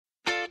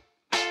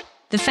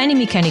The Fanny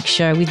Mechanics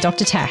Show with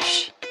Dr.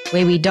 Tash,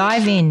 where we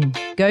dive in,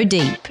 go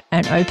deep,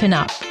 and open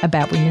up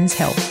about women's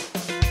health.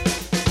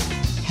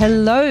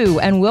 Hello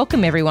and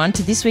welcome everyone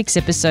to this week's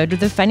episode of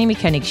the Fanny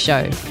Mechanics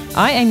Show.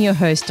 I am your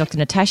host, Dr.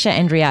 Natasha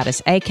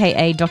Andriadis,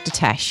 aka Dr.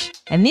 Tash,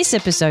 and this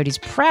episode is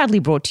proudly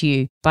brought to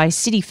you by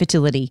City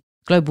Fertility,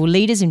 global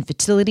leaders in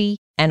fertility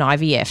and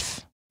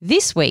IVF.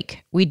 This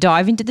week, we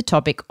dive into the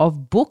topic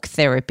of book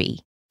therapy,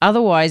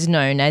 otherwise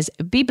known as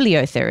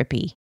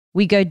bibliotherapy.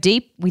 We go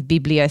deep with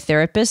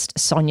bibliotherapist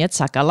Sonya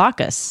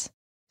Tsakalakis.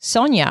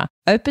 Sonya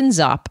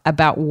opens up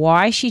about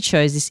why she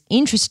chose this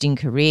interesting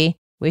career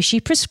where she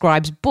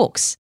prescribes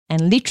books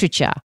and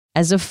literature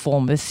as a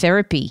form of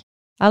therapy.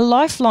 A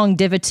lifelong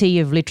devotee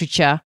of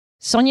literature,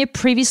 Sonya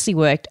previously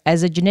worked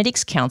as a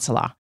genetics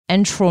counsellor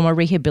and trauma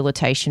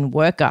rehabilitation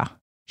worker.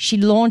 She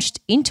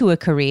launched into a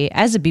career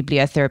as a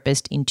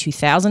bibliotherapist in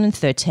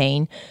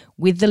 2013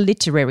 with The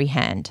Literary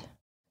Hand.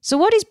 So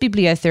what is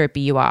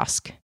bibliotherapy, you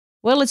ask?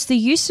 Well, it's the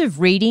use of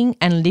reading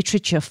and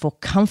literature for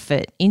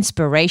comfort,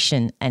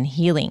 inspiration, and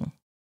healing.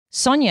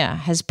 Sonya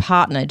has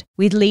partnered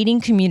with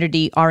leading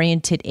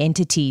community-oriented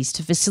entities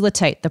to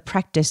facilitate the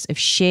practice of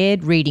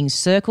shared reading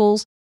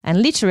circles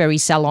and literary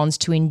salons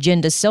to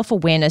engender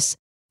self-awareness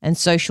and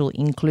social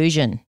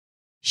inclusion.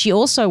 She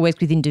also worked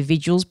with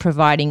individuals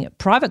providing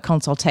private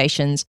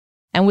consultations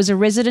and was a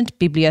resident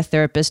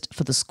bibliotherapist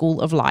for the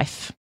School of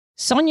Life.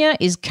 Sonya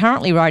is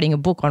currently writing a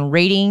book on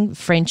reading,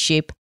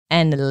 friendship,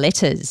 and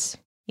letters.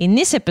 In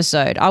this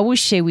episode, I will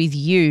share with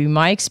you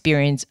my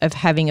experience of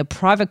having a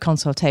private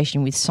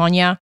consultation with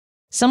Sonya,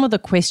 some of the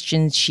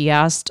questions she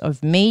asked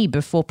of me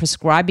before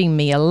prescribing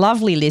me a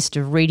lovely list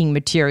of reading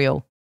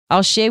material.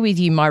 I'll share with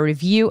you my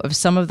review of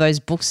some of those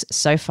books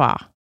so far.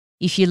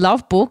 If you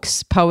love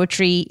books,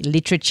 poetry,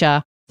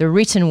 literature, the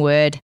written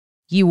word,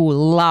 you will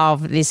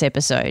love this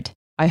episode.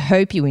 I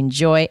hope you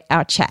enjoy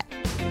our chat.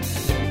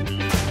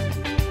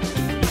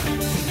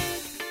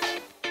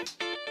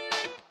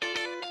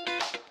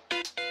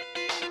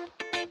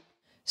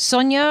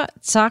 Sonya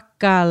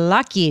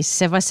Tsakalakis,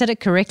 have I said it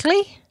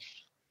correctly?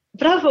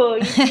 Bravo,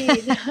 you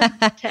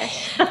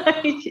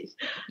did.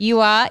 You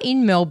are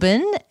in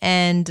Melbourne,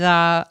 and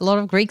a lot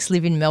of Greeks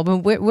live in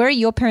Melbourne. Where are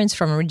your parents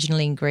from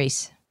originally in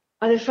Greece?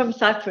 Oh, they're from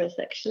Cyprus,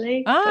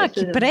 actually.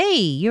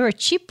 Kyprei. You're a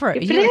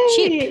Cypriot.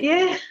 Kyprei,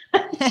 You're a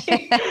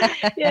Chip.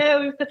 yeah. Yeah,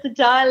 we've got the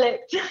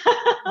dialect.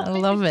 I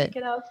love it.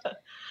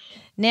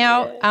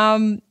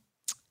 Now,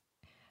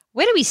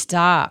 where do we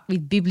start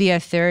with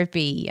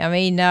bibliotherapy? I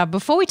mean,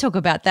 before we talk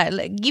about that,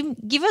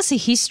 give us a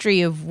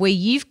history of where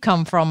you've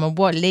come from and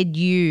what led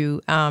you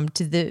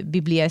to the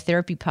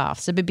bibliotherapy path.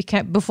 So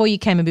before you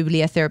became a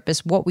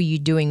bibliotherapist, what were you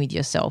doing with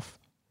yourself?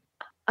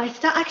 I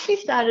actually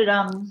started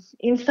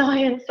in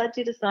science. I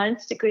did a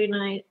science degree and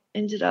I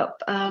ended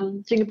up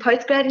doing a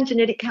postgrad in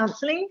genetic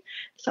counselling.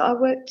 So I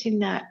worked in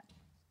that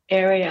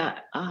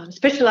area,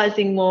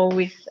 specialising more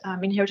with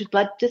inherited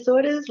blood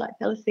disorders like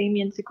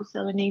thalassemia and sickle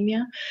cell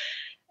anemia.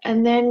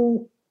 And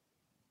then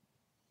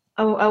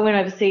I went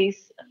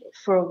overseas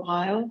for a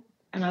while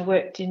and I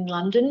worked in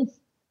London.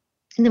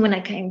 And then when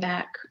I came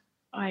back,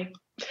 I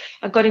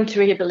got into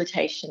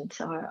rehabilitation.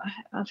 So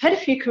I've had a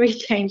few career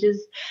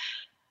changes.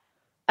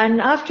 And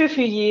after a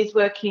few years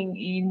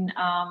working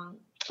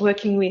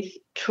with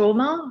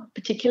trauma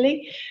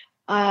particularly,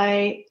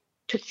 I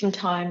took some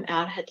time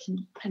out, had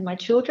my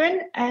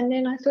children, and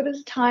then I thought it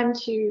was time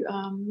to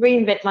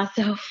reinvent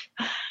myself.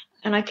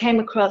 And I came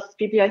across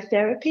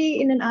bibliotherapy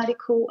in an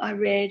article I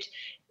read.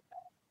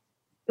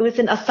 It was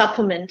a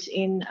supplement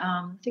in,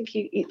 I think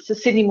it's the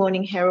Sydney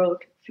Morning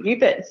Herald for you,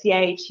 but it's the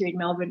Age here in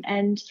Melbourne.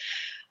 And it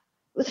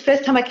was the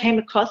first time I came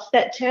across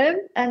that term,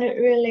 and it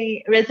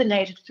really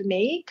resonated for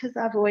me because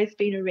I've always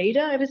been a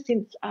reader. Ever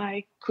since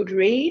I could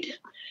read,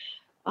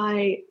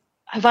 I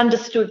have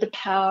understood the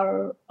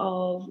power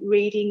of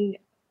reading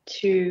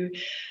to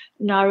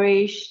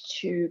nourish,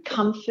 to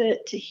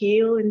comfort, to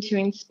heal, and to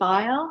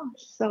inspire.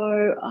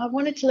 So I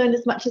wanted to learn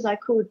as much as I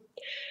could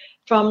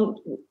from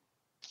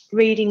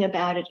reading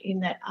about it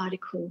in that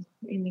article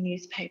in the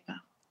newspaper.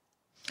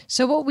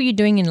 So what were you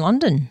doing in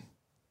London?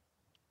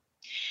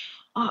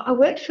 I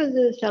worked for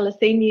the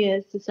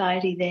Thalassemia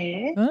Society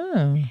there.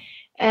 Oh.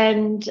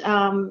 And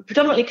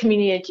predominantly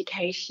community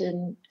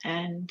education,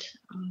 and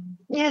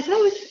so that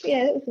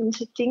was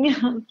interesting.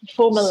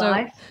 Former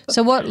life.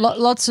 So what?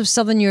 Lots of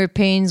Southern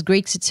Europeans,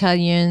 Greeks,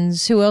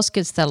 Italians. Who else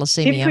gets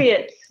thalassemia?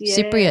 Cypriots. Yeah.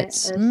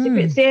 Cypriots.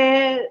 Cypriots.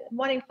 Yeah,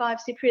 1 in 5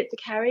 Cypriots are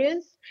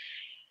carriers.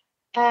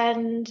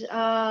 And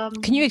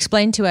can you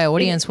explain to our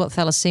audience what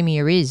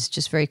thalassemia is,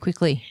 just very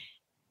quickly?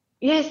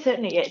 Yes,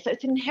 certainly. Yeah. So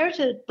it's an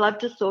inherited blood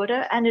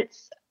disorder, and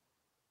it's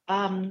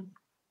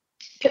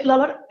there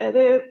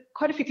are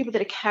quite a few people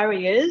that are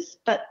carriers,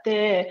 but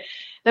they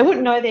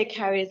wouldn't know they're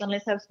carriers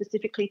unless they were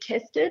specifically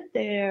tested.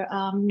 They're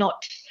they're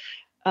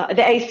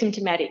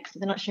asymptomatic, so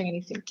they're not showing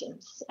any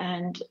symptoms.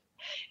 And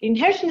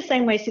inherit in the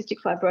same way cystic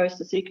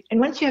fibrosis. And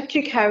once you have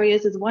 2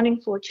 carriers, there's 1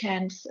 in 4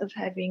 chance of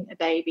having a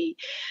baby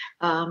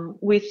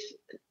with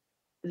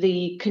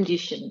the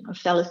condition of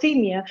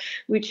thalassemia,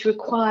 which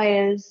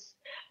requires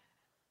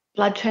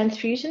blood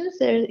transfusions.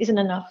 There isn't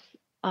enough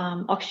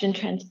oxygen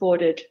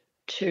transported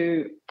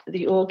to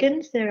the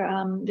organs. There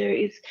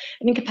is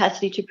an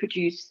incapacity to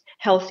produce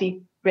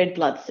healthy red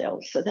blood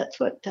cells. So that's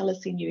what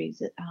thalassemia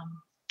is.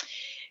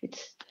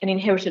 It's an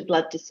inherited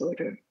blood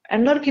disorder.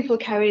 And a lot of people are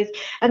carriers,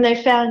 and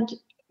they found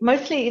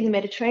mostly in the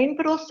Mediterranean,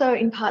 but also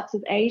in parts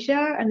of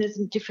Asia. And there's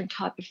a different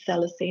type of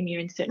thalassemia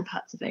in certain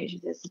parts of Asia.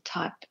 There's the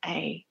type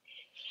A.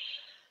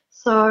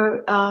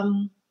 So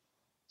I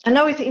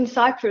know in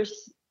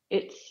Cyprus,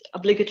 it's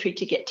obligatory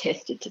to get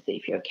tested to see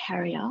if you're a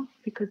carrier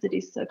because it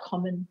is so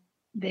common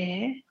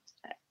there.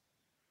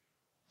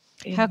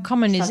 How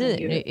common is it?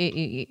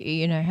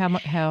 You know,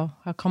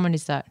 how common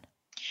is that?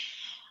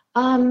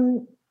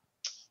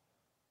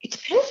 It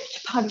depends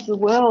which part of the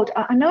world.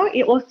 I know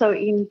also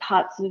in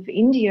parts of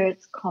India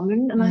it's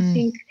common, and I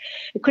think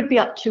it could be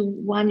up to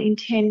 1 in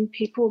 10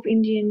 people of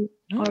Indian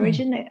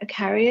origin that are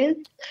carriers.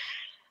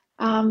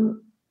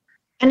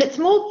 And it's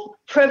more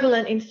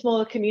prevalent in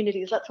smaller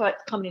communities. That's why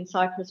it's common in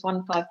Cyprus. 1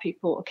 in 5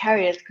 people are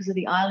carriers because of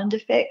the island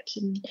effect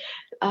and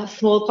a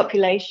small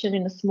population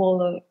in a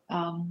smaller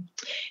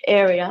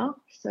area.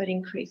 So it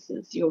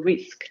increases your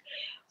risk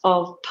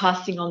of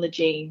passing on the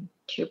gene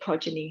to your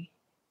progeny.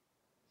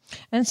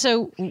 And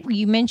so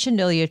you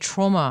mentioned earlier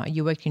trauma.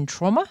 You worked in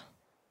trauma?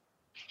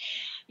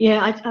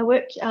 Yeah, I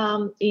worked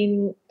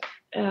with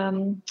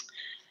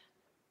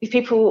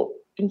people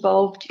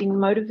involved in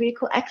motor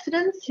vehicle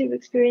accidents who've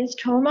experienced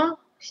trauma.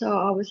 So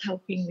I was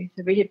helping with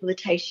the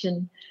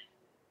rehabilitation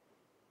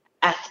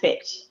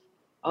aspect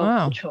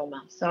of the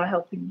trauma. So I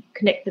helped them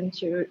connect them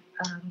to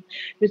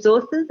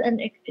resources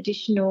and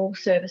additional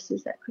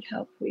services that could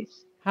help with.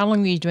 How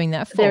long were you doing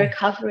that for? Their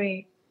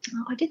recovery.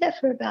 I did that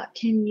for about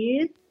 10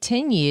 years.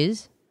 10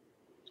 years?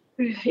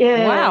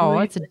 Yeah. Wow,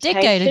 that's a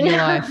decade of your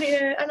life.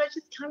 Yeah, and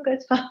time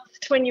goes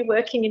fast when you're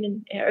working in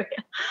an area.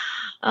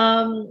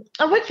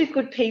 I worked with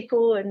good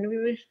people and we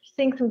were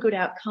seeing some good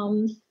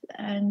outcomes,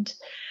 and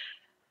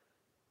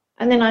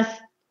then I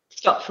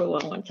stopped for a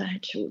while once I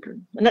had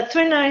children. And that's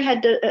when I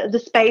had the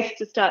space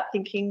to start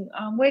thinking,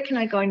 where can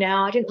I go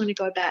now? I didn't want to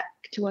go back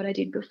to what I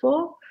did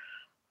before.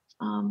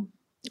 And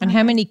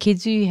how many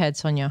kids have you had,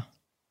 Sonya?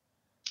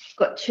 I've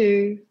got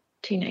 2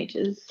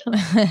 teenagers.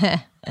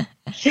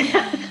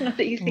 It's not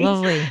easy.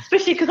 Lovely.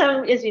 Especially because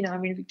as you know,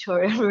 I'm in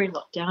Victoria. We're in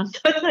lockdown, so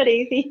it's not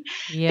easy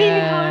being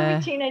at home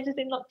with teenagers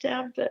in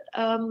lockdown.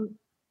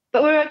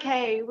 But we're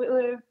okay.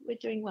 We're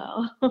doing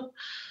well.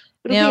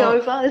 It'll be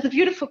over. There's a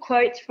beautiful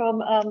quote from,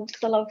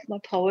 because I love my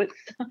poets,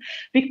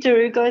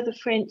 Victor Hugo, the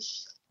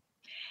French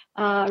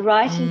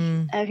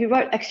writer, who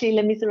wrote actually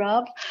Les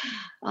Miserables.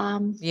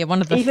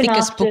 One of the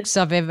thickest books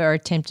I've ever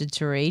attempted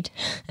to read.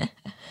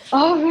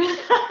 Oh, really?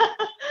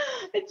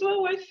 It's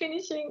well worth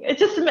finishing. It's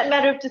just a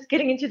matter of just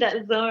getting into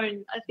that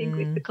zone, I think,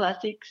 with the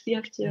classics. You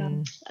have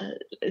to,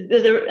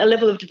 there's a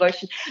level of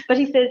devotion. But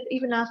he says,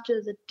 even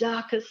after the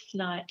darkest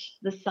night,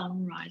 the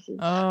sun rises.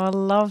 Oh, I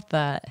love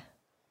that.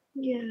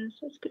 Yes,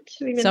 that's good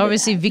to remember. So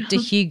obviously Victor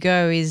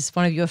Hugo is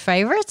one of your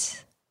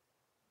favourites?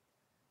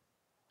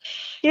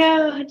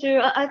 Yeah, I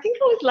do. I think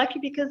I was lucky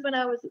because when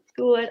I was at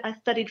school, I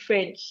studied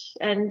French,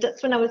 and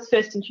that's when I was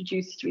first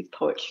introduced with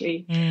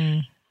poetry.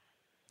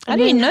 I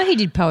didn't know he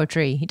did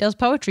poetry. He does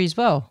poetry as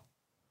well.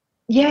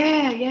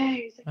 Yeah,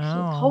 he's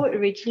actually a poet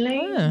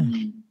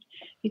originally.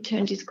 He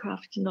turned his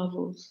craft to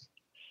novels.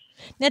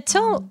 Now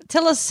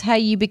tell us how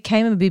you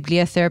became a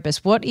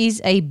bibliotherapist. What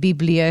is a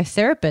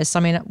bibliotherapist?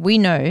 I mean, we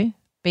know,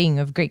 being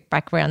of Greek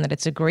background, that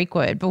it's a Greek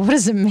word, but what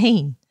does it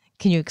mean?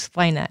 Can you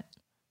explain that?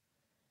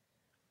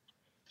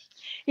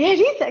 Yeah,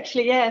 it is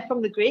actually,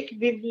 from the Greek,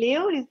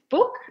 biblio is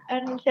book,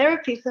 and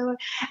therapy. So,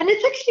 and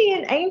it's actually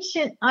an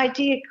ancient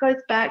idea. It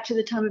goes back to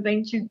the time of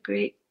ancient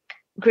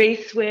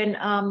Greece when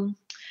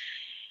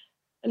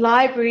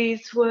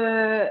libraries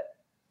were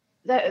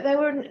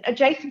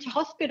adjacent to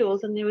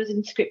hospitals, and there was an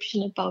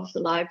inscription above the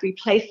library,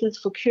 places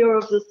for cure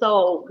of the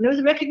soul. And there was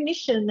a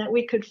recognition that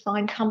we could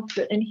find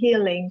comfort and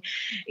healing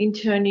in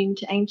turning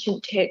to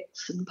ancient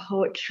texts and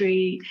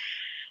poetry.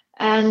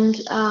 And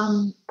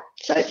so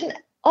it's an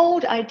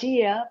old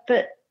idea,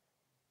 but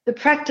the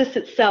practice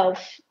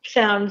itself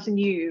sounds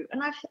new.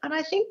 And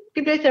I think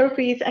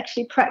bibliotherapy is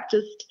actually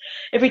practiced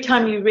every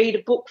time you read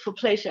a book for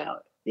pleasure,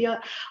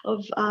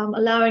 of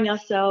allowing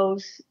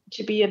ourselves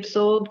to be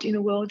absorbed in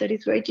a world that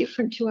is very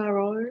different to our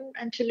own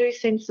and to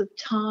lose sense of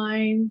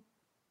time.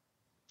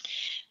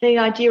 The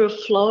idea of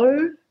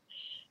flow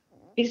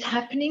is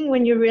happening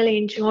when you're really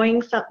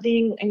enjoying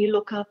something and you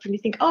look up and you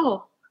think,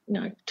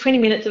 20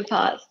 minutes have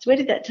passed. Where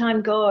did that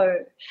time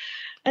go?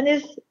 And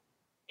there's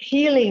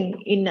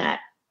healing in that,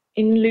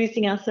 in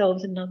losing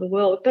ourselves in another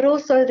world. But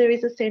also there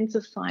is a sense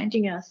of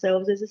finding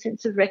ourselves. There's a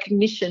sense of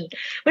recognition.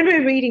 When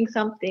we're reading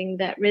something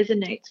that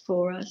resonates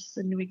for us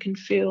and we can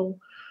feel,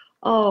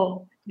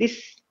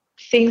 this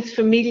thing's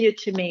familiar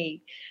to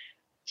me.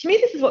 To me,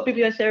 this is what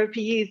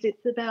bibliotherapy is.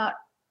 It's about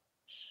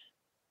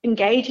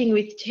engaging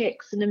with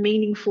text in a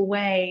meaningful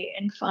way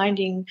and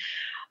finding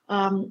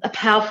a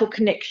powerful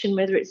connection,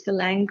 whether it's the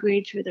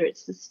language, whether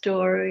it's the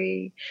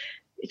story.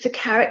 it's a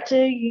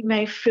character you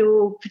may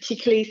feel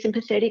particularly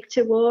sympathetic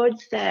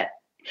towards, that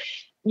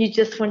you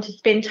just want to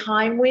spend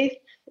time with,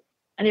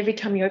 and every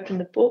time you open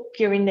the book,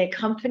 you're in their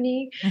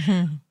company.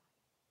 Mm-hmm.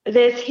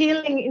 There's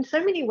healing in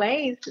so many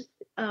ways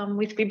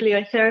with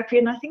bibliotherapy,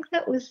 and I think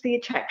that was the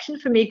attraction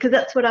for me, because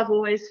that's what I've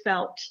always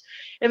felt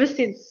ever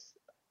since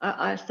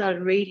I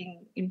started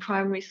reading in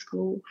primary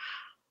school.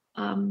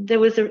 There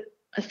was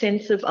a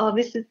sense of, oh,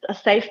 this is a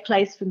safe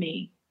place for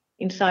me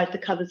inside the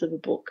covers of a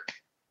book.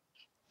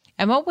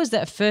 And what was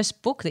that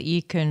first book that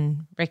you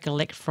can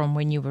recollect from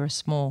when you were a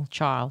small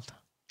child?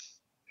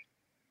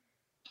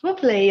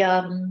 Probably,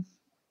 I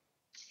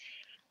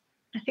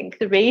think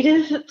the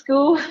readers at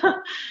school,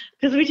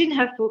 because we didn't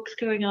have books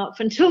growing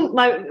up until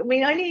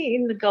only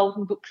in the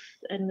golden books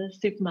and the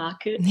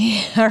supermarket.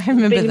 Yeah, I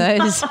remember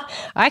those.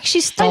 I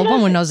actually stole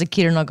one when I was a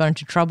kid and I got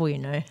into trouble, you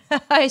know.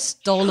 I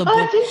stole a book.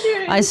 Oh, did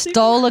you? I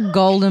stole a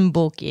golden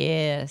book,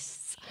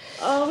 yes.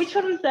 Oh, which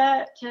one was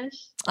that,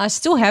 Tash? I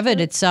still have it.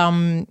 It's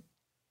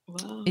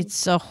Wow.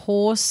 it's a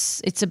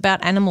horse. It's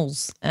about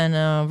animals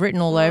and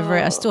written all over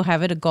it. I still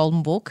have it, a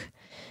golden book.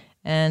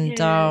 And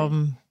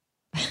I'm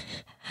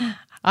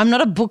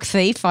not a book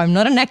thief. I'm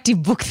not an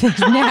active book thief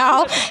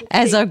now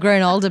as I've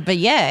grown older. But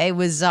yeah, it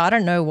was, I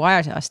don't know why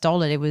I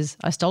stole it.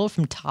 I stole it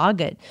from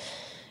Target.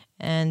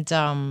 And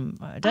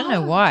I don't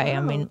know why. Wow.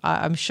 I mean,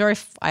 I'm sure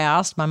if I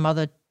asked my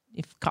mother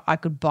if I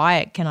could buy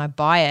it, can I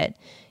buy it?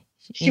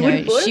 She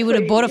would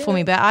have bought it for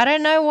me, but I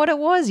don't know what it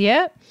was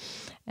yet.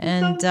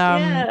 And so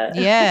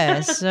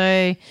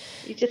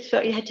you just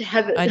felt you had to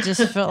have it. I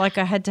just felt like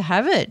I had to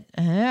have it.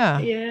 Yeah.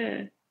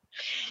 Yeah.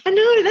 I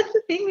know, that's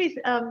the thing with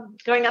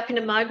growing up in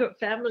a migrant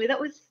family.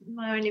 That was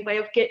our only way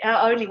of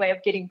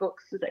getting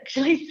books, was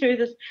actually through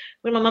this.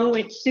 When my mum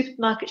went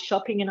supermarket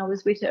shopping and I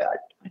was with her,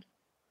 I'd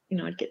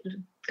get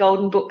the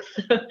golden books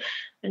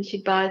and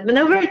she'd buy them. And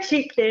they were very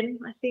cheap then,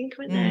 I think,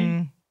 weren't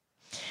they?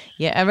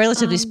 Yeah,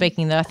 relatively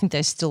speaking, though, I think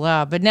they still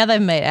are. But now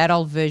they've made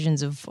adult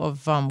versions of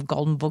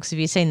golden books. Have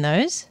you seen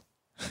those?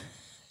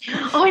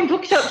 Oh, in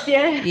bookshops,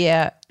 yeah.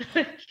 Yeah.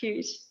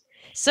 Huge.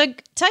 So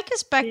take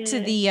us back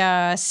to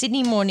the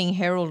Sydney Morning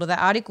Herald, or the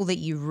article that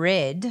you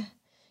read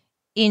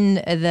in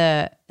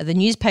the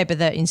newspaper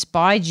that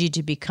inspired you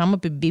to become a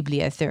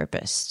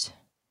bibliotherapist.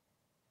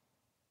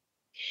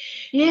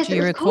 Yes, do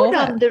you recall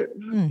recall that?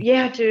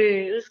 Yeah, I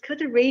do. It was called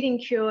The Reading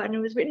Cure, and it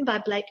was written by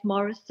Blake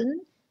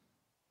Morrison.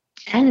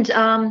 And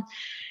the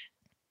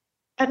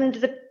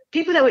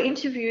people that were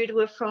interviewed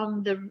were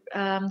from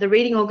the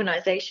reading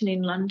organisation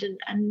in London,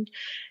 and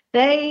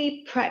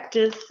they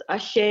practice a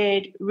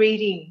shared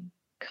reading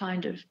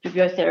kind of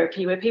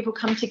bibliotherapy where people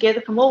come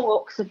together from all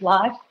walks of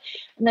life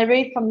and they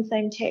read from the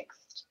same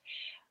text.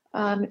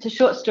 It's a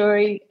short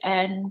story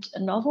and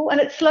a novel,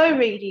 and it's slow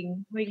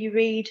reading where you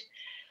read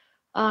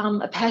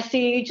a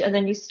passage and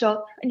then you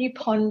stop and you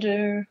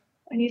ponder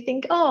and you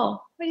think, oh,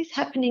 what is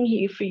happening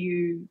here for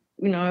you?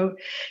 You know,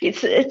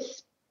 it's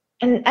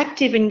an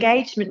active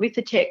engagement with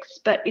the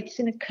text, but it's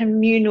in a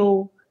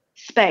communal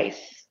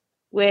space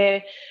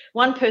where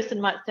one person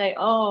might say,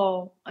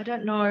 oh, I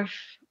don't know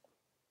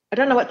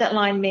what that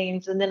line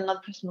means, and then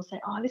another person will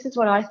say, oh, this is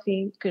what I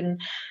think, and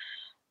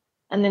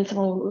then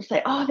someone will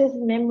say, oh, there's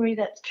a memory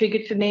that's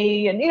triggered for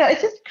me, and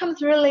it just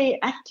becomes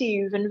really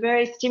active and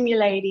very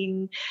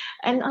stimulating.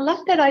 And I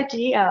love that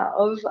idea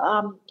of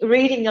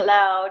reading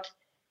aloud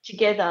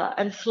together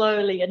and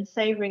slowly and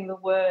savouring the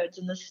words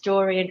and the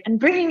story and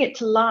bringing it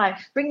to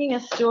life, bringing a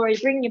story,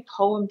 bringing a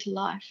poem to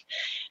life.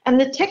 And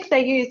the texts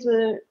they used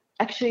were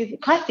actually the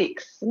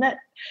classics, and that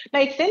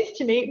made sense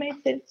to me. It made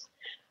sense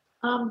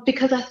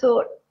because I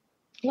thought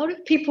a lot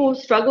of people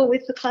struggle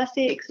with the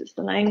classics. It's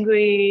the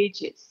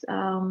language. It's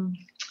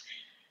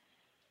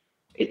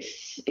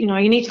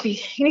you need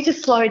to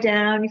slow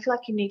down. You feel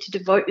like you need to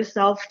devote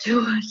yourself to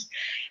it.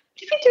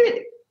 If you do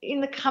it in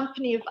the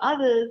company of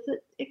others,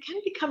 it can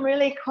become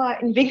really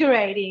quite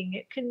invigorating.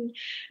 It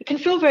can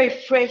feel very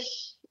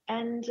fresh,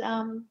 and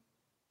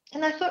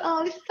I thought,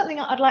 oh, this is something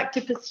I'd like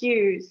to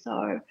pursue.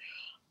 So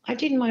I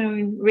did my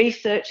own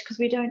research because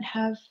we don't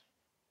have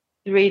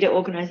the reader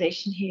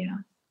organisation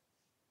here.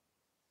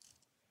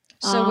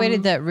 So where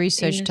did that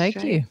research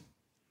take you?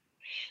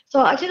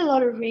 So I did a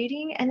lot of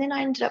reading, and then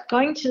I ended up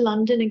going to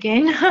London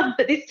again.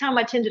 But this time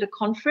I attended a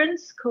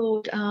conference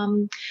called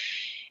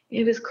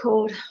it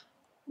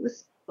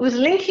was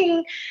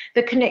linking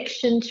the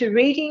connection to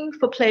reading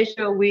for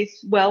pleasure with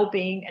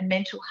well-being and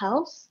mental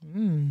health.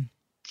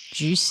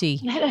 Juicy.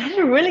 It had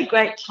a really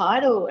great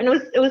title, and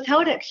it was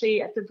held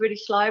actually at the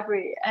British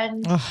Library.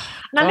 And I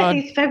met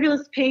these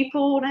fabulous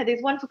people, and I had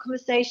these wonderful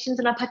conversations,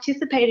 and I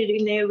participated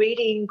in their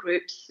reading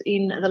groups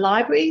in the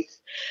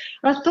libraries.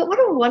 And I thought, what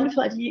a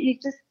wonderful idea. You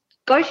just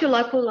go to your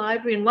local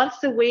library, and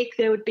once a week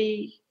there would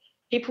be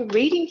people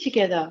reading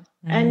together,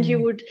 and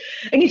you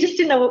just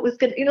didn't know what was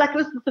going to, like, it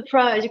was a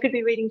surprise. You could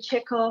be reading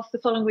Chekhov, the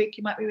following week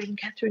you might be reading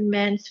Catherine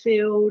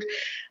Mansfield,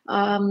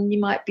 you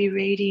might be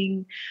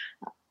reading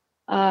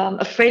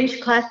a French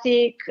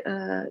classic,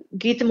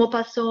 Guy de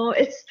Maupassant.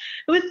 It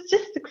was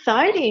just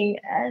exciting,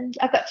 and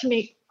I got to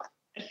meet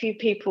a few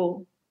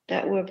people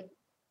that were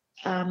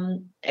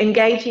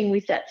engaging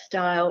with that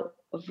style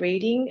of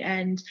reading,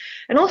 and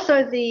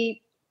also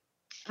the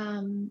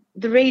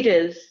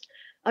readers.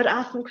 I'd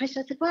ask them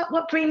questions. I said,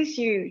 what brings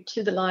you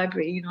to the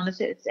library? And I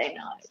said, it's day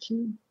night.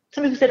 And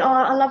some people said,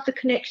 I love the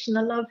connection.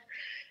 I love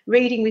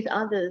reading with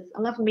others.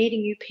 I love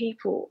meeting new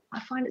people. I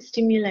find it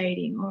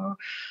stimulating. Or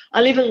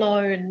I live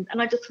alone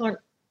and I just want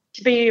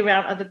to be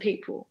around other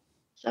people.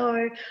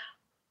 So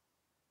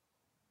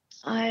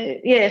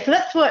so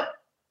that's what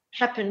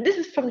happened. This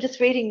is from just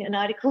reading an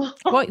article.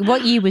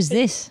 What year was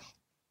this?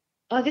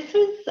 This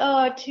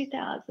was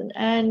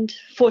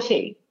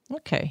 2014.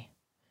 Okay.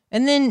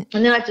 And then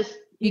I just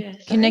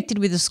connected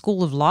with the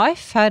School of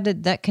Life. How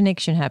did that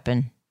connection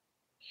happen?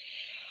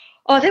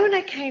 Then when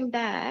I came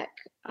back,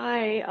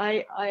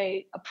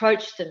 I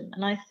approached them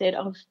and I said,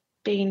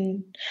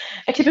 actually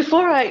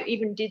before I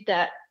even did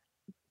that,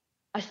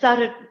 I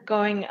started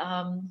going,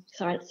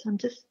 sorry, I'm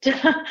just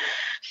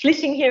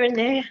flitting here and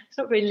there. It's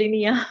not very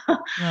linear. No,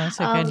 it's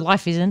okay.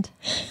 Life isn't.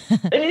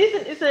 It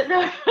isn't, is it?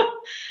 No.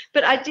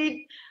 But I did,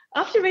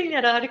 after reading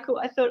that article,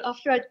 I thought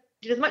after I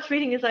did as much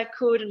reading as I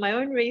could and my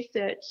own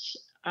research,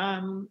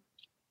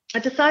 I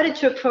decided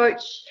to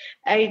approach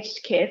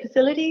aged care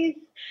facilities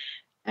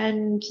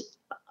and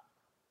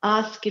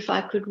ask if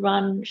I could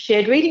run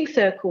shared reading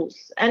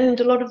circles. And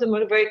a lot of them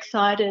were very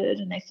excited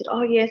and they said,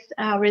 oh, yes,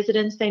 our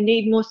residents, they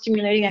need more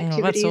stimulating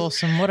activities. Oh,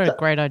 that's awesome. What a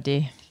great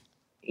idea.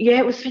 Yeah,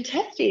 it was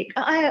fantastic.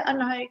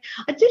 I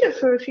did it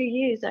for a few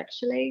years,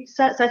 actually.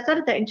 So I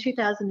started that in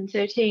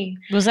 2013.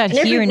 Was that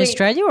here in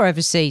Australia or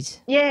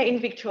overseas? Yeah, in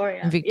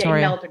Victoria. Yeah,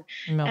 in Melbourne.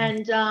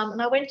 And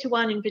I went to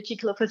one in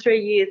particular for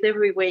 3 years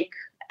every week.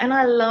 And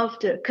I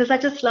loved it because I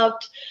just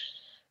loved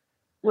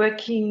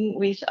working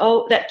with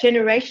that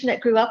generation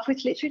that grew up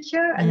with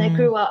literature and they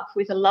grew up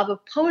with a love of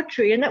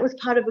poetry, and that was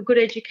part of a good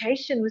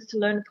education, was to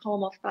learn a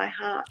poem off by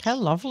heart. How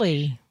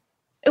lovely.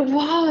 It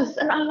was,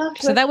 and I loved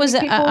it. So that was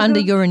under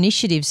your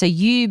initiative. So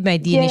you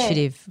made the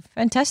initiative.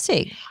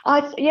 Fantastic.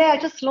 I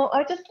just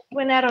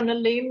went out on a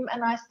limb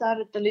and I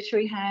started the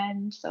Literary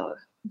Hand. So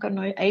I've got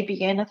no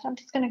ABN. I thought I'm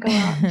just going to go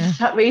out and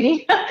start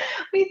reading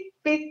with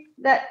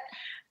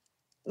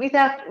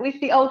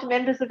the older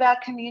members of our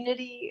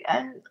community,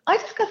 and I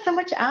just got so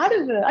much out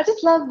of it. I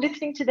just love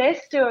listening to their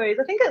stories.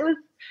 I think it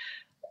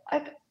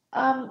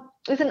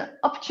was an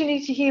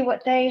opportunity to hear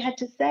what they had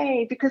to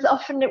say, because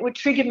often it would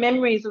trigger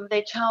memories of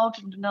their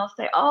childhood, and they'll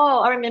say, "Oh,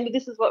 I remember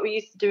this is what we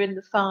used to do in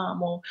the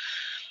farm," or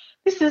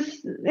 "This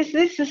is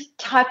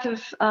type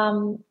of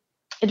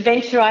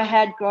adventure I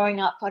had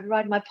growing up. I'd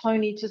ride my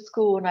pony to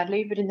school and I'd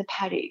leave it in the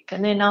paddock,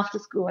 and then after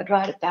school I'd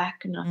ride it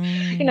back," and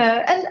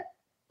and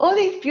all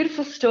these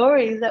beautiful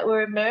stories that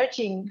were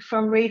emerging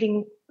from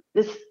reading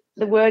the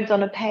words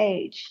on a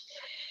page.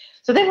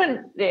 So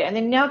then and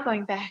then now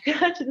going back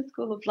to the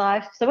School of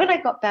Life. So when I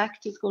got back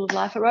to the School of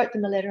Life, I wrote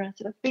them a letter and I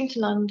said, I've been to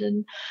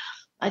London.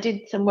 I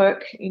did some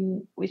work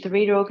with the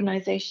reader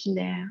organisation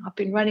there. I've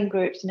been running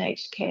groups in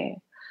aged care.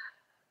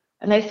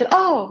 And they said,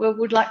 oh, well,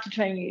 we'd like to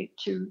train you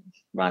to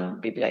run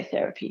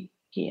bibliotherapy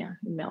here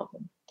in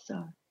Melbourne.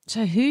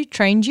 So who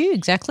trained you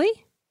exactly?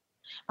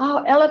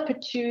 Oh, Ella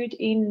Patude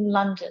in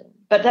London,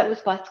 but that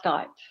was by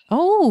Skype.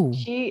 Oh,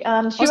 she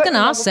I was going to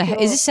ask that.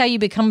 Is this how you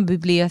become a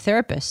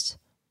bibliotherapist?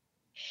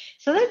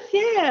 So that's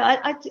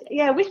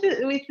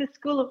with the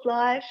School of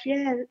Life.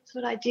 Yeah, that's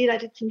what I did. I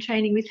did some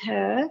training with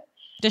her.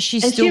 Does she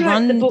still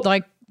run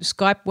like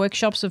Skype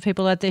workshops of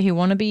people out there who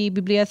want to be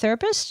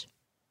bibliotherapists?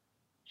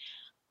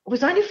 It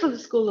was only for the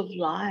School of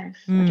Life.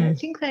 I don't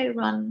think they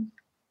run.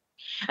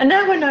 And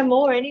now we're no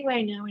more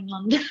anyway. Now in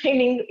London,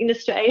 in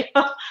Australia.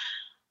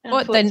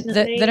 What,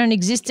 they don't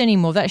exist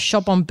anymore? That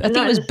shop I think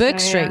it was Burke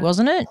Street,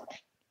 wasn't it?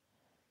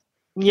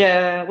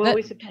 Yeah, well,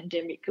 with the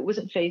pandemic, it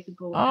wasn't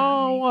feasible.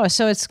 Oh,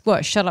 so it's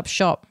what, shut up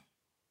shop?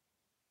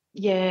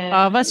 Yeah.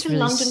 Oh, that's really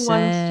London sad.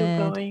 one's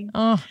still going.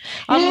 Oh,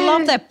 I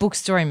love that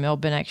bookstore in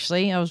Melbourne,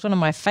 actually. It was one of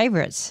my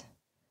favourites.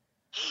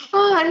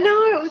 Oh, I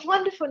know. It was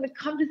wonderful in the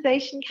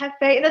Conversation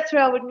Cafe. And that's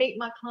where I would meet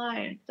my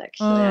clients,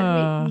 actually. I'd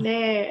meet them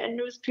there, and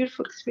it was a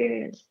beautiful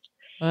experience.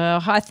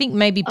 Well, I think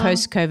maybe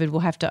post-COVID we'll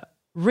have to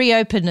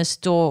reopen a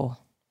store.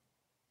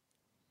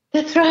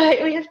 That's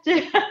right. We have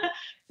to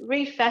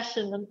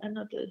refashion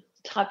another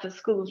type of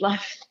School of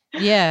Life.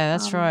 Yeah,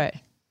 that's right.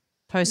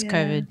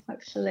 Post-COVID. Yeah,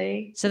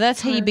 actually. So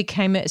that's how you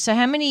became it. So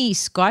how many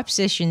Skype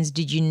sessions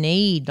did you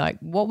need? Like,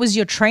 what was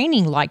your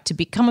training like to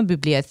become a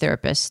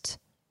bibliotherapist?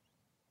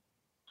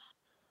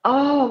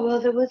 Oh,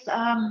 well, there was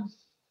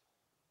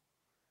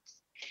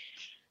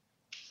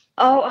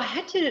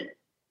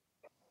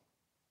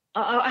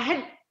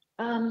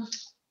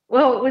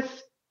well, it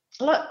was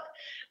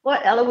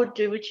what Ella would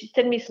do, would she'd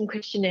send me some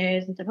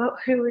questionnaires and say,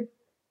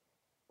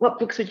 what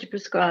books would you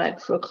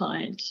prescribe for a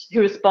client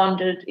who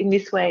responded in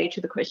this way to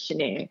the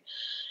questionnaire?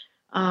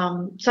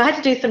 So I had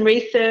to do some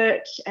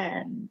research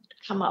and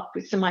come up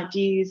with some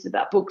ideas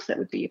about books that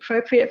would be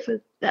appropriate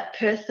for that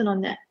person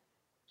on that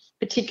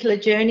particular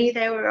journey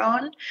they were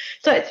on.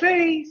 So it's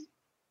very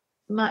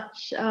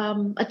much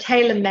a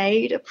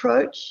tailor-made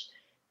approach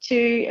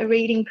to a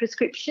reading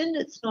prescription.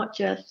 It's not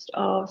just,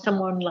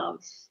 someone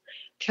loves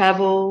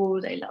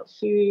travel, they love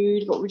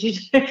food, what would you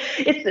do?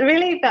 It's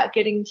really about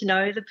getting to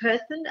know the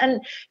person.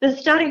 And the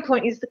starting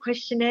point is the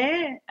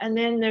questionnaire, and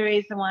then there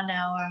is a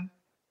 1-hour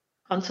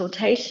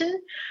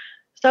consultation.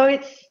 So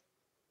it's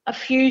a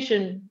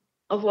fusion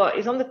of what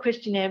is on the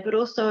questionnaire, but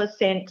also a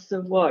sense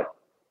of what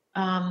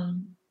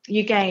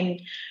you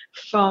gain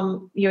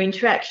from your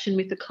interaction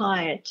with the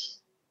client.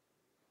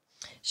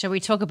 Shall we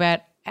talk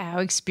about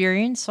our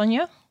experience,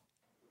 Sonya?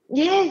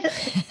 Yeah,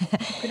 that's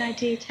a good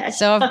idea, Tash.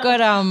 So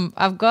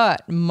I've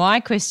got my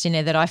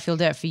questionnaire that I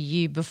filled out for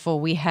you before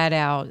we had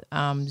our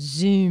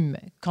Zoom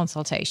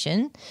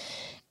consultation,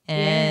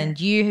 and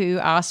you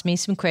asked me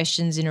some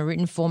questions in a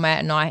written format,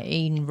 and I,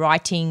 in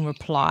writing,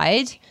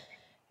 replied.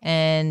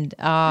 And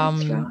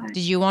right.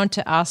 Did you want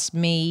to ask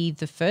me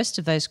the first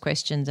of those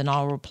questions, and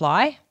I'll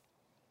reply?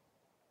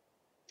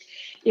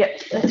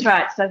 Yep, that's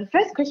right. So the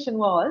first question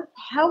was,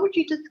 how would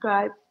you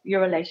describe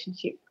your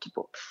relationship to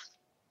books?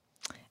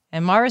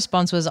 And my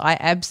response was, I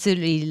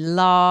absolutely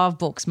love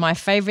books. My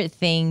favourite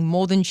thing,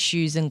 more than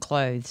shoes and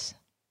clothes.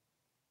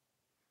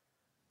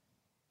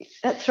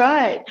 That's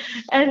right.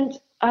 And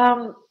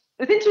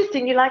it's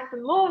interesting, you like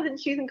them more than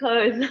shoes and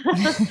clothes.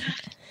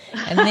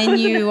 And then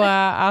you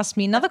asked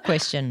me another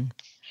question.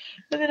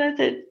 And then I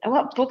said,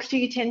 what books do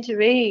you tend to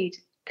read?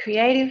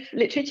 Creative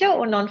literature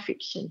or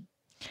non-fiction?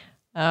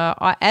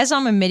 As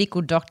I'm a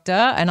medical doctor,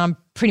 and I'm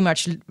pretty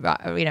much,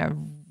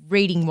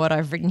 reading what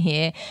I've written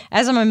here.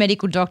 As I'm a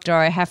medical doctor,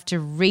 I have to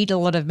read a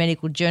lot of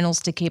medical journals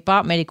to keep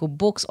up, medical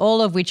books,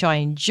 all of which I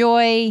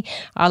enjoy.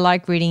 I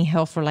like reading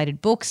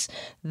health-related books,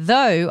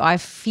 though I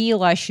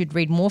feel I should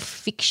read more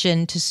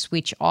fiction to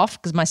switch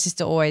off, because my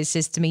sister always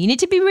says to me, you need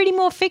to be reading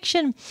more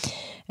fiction.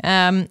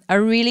 I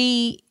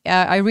really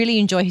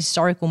enjoy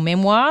historical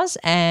memoirs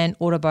and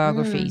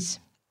autobiographies.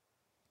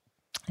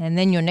 And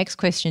then your next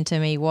question to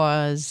me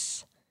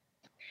was,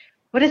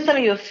 what are some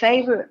of your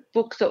favourite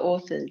books or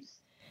authors?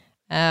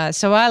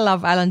 So I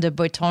love Alain de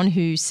Botton,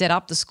 who set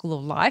up the School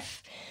of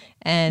Life,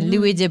 and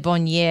Louis de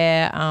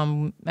Bonnier,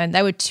 and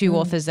they were two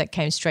authors that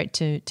came straight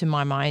to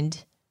my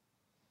mind.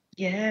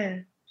 Yeah.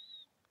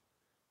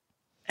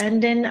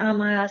 And then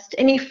I asked,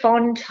 any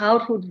fond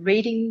childhood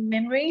reading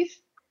memories?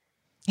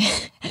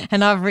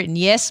 And I've written,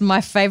 yes,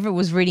 my favourite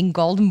was reading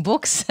golden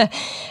books.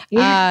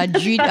 Yeah.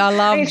 I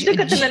love you took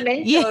it to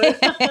Memento. Yeah.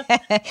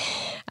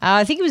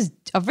 I've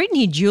written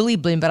here Julie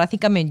Bloom, but I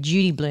think I meant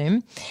Judy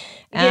Bloom.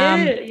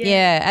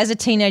 Yeah. As a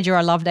teenager,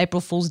 I loved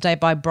April Fool's Day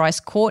by Bryce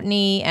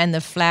Courtney and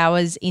The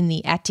Flowers in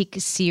the Attic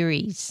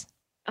series.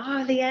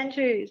 Oh, the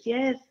Andrews,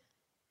 yes.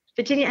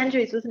 Virginia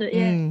Andrews, wasn't it?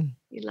 Yeah,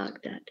 you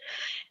liked that.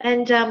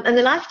 And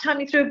the last time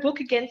you threw a book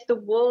against the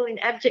wall in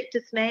abject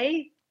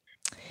dismay?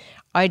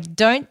 I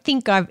don't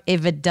think I've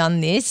ever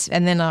done this,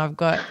 and then I've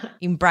got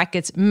in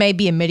brackets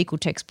maybe a medical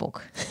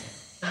textbook.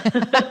 Does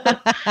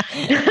that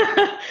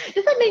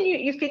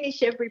mean you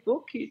finish every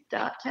book you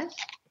start, Tash?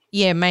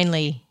 Yeah,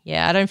 mainly.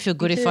 Yeah, I don't feel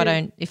good if I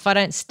don't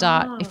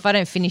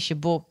finish a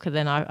book,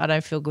 then I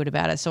don't feel good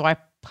about it. So I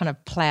kind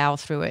of plow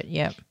through it.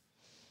 Yeah.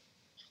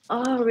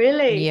 Oh,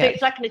 really? Yeah. So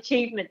it's like an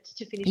achievement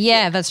to finish.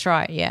 Yeah, that's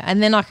right. Yeah,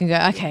 and then I can go,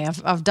 okay,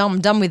 I'm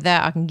done with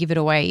that. I can give it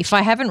away. If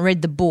I haven't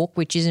read the book,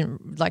 which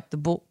isn't like the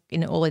book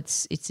in all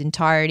its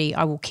entirety,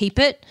 I will keep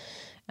it.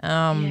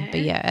 But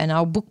yeah, and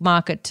I'll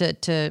bookmark it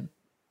to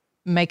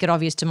make it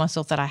obvious to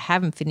myself that I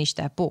haven't finished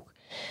that book.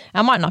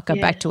 I might not go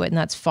back to it, and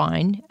that's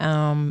fine.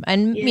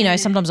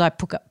 Sometimes I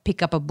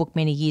pick up a book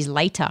many years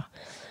later,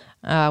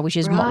 which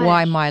is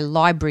why my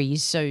library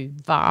is so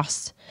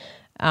vast.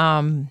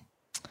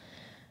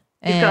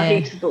 You've got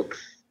heaps of books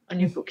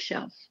on your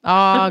bookshelf. Oh,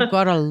 I've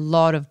got a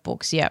lot of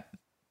books. Yep.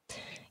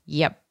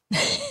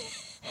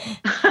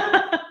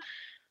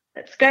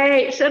 That's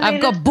great. So,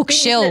 I've got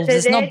bookshelves.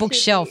 It's not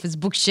bookshelf, it's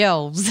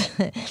bookshelves.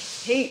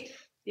 Heaps,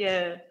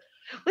 yeah.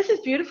 This is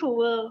beautiful.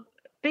 Well,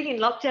 being in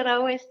lockdown, I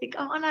always think,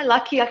 oh, am I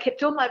lucky I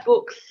kept all my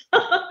books?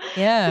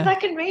 Yeah. Because I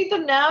can read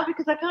them now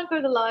because I can't go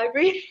to the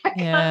library. I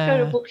can't go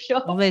to a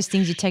bookshop. All those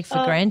things you take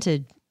for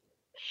granted.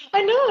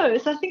 I know.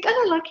 So I think, am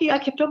I lucky I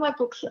kept all my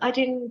books? I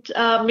didn't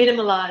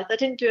minimalise. I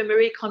didn't do a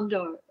Marie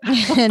Kondo.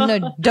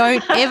 No,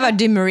 don't ever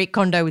do Marie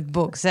Kondo with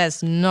books.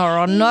 That's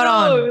not on.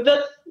 No,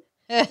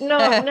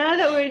 now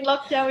that we're in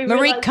lockdown,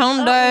 Marie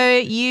Kondo,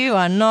 you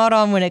are not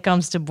on when it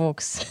comes to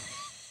books.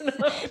 No,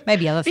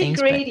 maybe other things.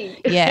 Greedy.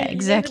 But yeah,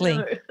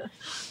 exactly.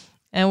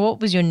 And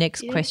what was your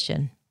next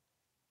question?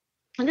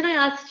 And then I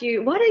asked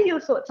you, what are your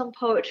thoughts on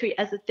poetry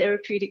as a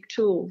therapeutic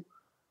tool?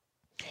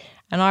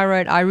 And I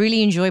wrote, I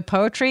really enjoy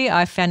poetry.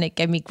 I found it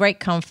gave me great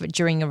comfort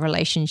during a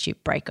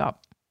relationship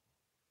breakup.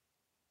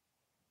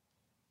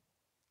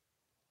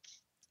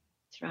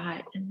 That's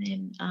right. And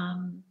then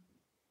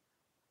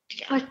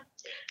can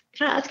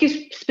I ask you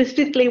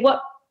specifically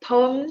what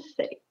poems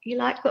that you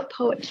like, what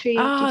poetry?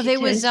 Oh, there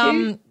was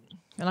and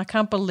I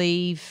can't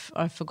believe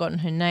I've forgotten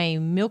her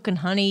name, Milk and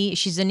Honey.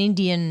 She's an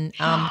Indian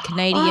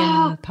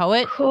Canadian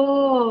poet.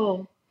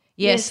 Cool.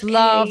 Yes,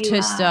 loved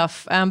her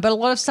stuff. But a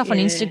lot of stuff on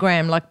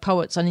Instagram, like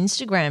poets on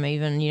Instagram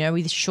even,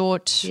 with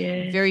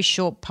very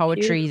short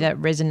poetry that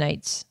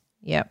resonates.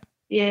 Yep.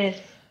 Yes.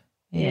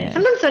 Yeah.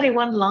 Sometimes only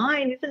one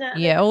line, isn't it?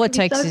 Yeah, all it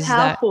can be takes so is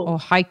powerful. that, or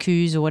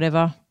haikus or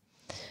whatever.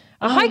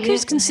 Are haikus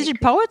yes, considered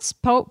haikus.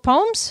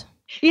 poems?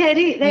 Yeah, it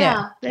is. They Yeah,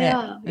 are. They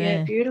are. Yeah,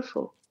 yeah.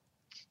 beautiful.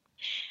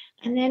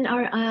 And then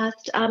I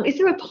asked, is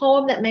there a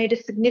poem that made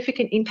a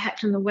significant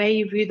impact on the way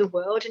you view the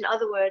world? In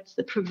other words,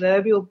 the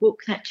proverbial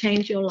book that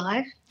changed your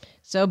life?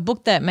 So a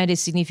book that made a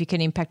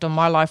significant impact on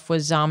my life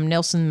was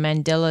Nelson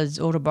Mandela's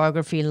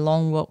autobiography,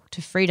 Long Walk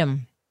to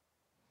Freedom,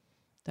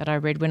 that I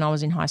read when I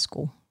was in high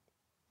school.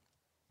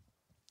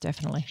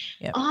 Definitely,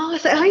 yeah. Oh,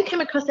 so how you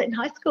came across that in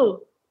high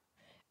school?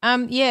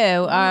 I'm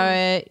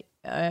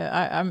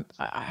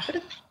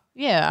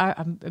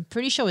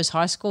pretty sure it was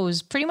high school. It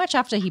was pretty much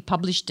after he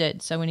published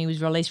it. So when he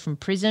was released from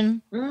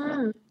prison.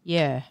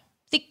 Yeah,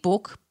 thick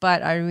book,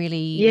 but I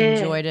really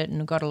enjoyed it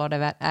and got a lot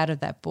of out of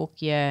that book.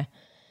 Yeah.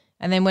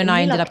 And then when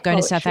I ended up going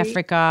to South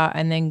Africa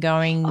and then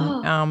going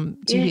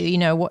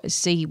to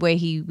see where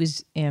he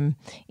was in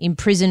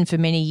prison for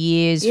many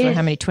years, for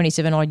how many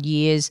 27 odd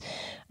years,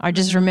 I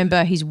just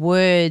remember his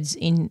words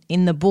in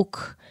the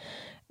book,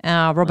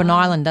 Robben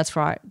Island. That's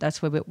right.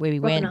 That's where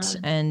we went,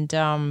 and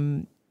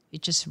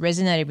it just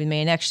resonated with me.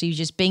 And actually,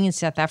 just being in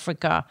South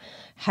Africa,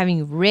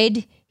 having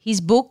read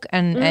his book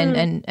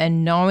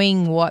and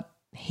knowing what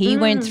he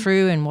went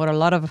through and what a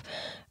lot of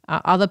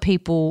other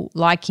people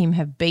like him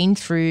have been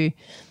through.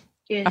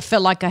 Yes. I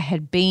felt like I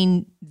had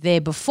been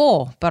there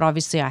before, but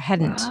obviously I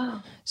hadn't.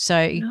 Wow. So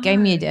it gave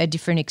me a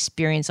different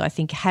experience, I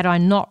think, had I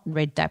not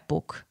read that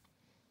book.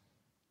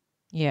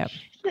 Yeah.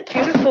 Isn't it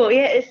beautiful?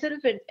 Yeah, it sort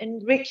of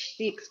enriched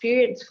the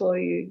experience for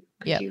you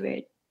because you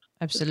read.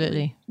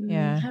 Absolutely.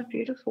 Yeah. How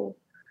beautiful.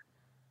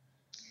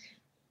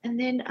 And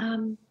then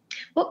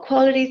what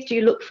qualities do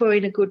you look for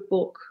in a good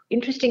book?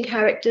 Interesting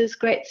characters,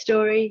 great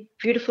story,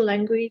 beautiful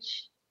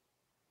language?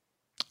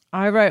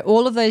 I wrote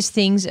all of those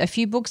things. A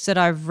few books that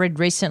I've read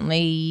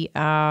recently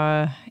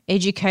are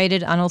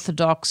Educated,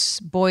 Unorthodox,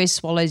 Boy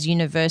Swallows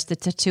Universe, The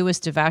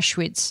Tattooist of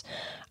Auschwitz.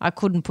 I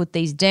couldn't put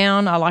these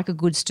down. I like a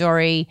good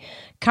story.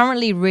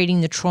 Currently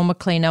reading The Trauma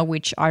Cleaner,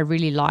 which I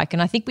really like.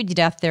 And I think we did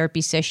our therapy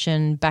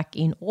session back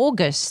in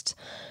August.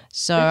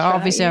 So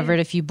obviously I've read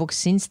a few books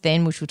since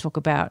then, which we'll talk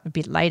about a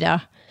bit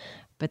later.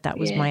 But that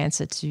was my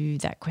answer to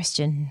that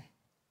question.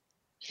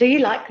 So you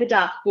like the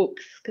dark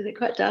books because they're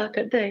quite dark,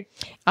 aren't they?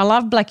 I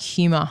love black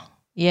humour.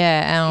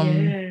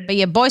 Yeah.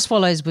 But Boy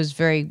Swallows was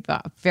very,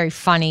 very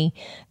funny.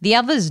 The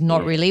others,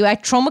 not really.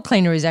 Trauma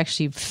Cleaner is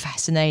actually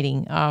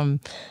fascinating.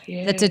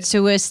 The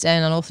Tattooist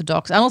and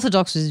Unorthodox.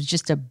 Unorthodox was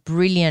just a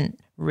brilliant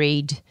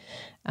read.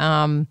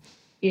 And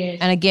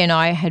again,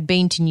 I had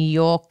been to New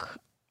York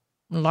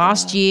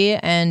last year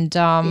and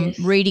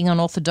reading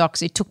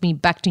Unorthodox, it took me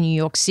back to New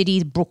York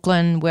City,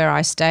 Brooklyn, where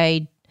I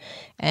stayed.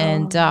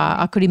 And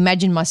I could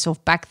imagine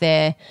myself back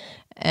there.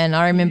 And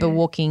I remember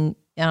walking,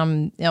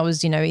 I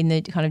was, in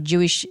the kind of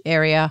Jewish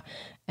area,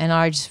 and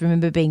I just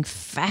remember being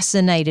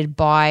fascinated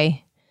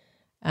by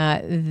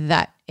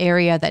that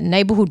area, that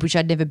neighborhood, which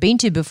I'd never been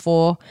to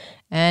before.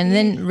 And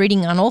then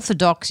reading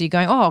Unorthodox, you're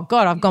going, oh,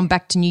 God, I've gone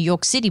back to New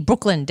York City,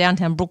 Brooklyn,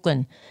 downtown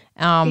Brooklyn.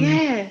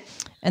 And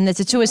there's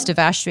a Tattooist of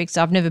Auschwitz.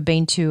 I've never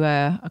been to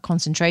a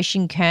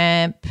concentration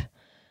camp.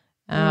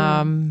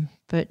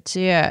 But,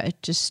 it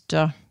just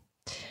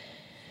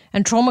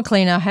and Trauma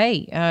Cleaner,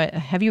 hey,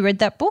 have you read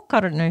that book? I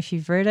don't know if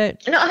you've read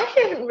it. No, I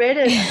actually haven't read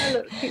it. I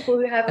know people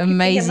who have.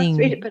 Amazing.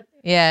 Read it, but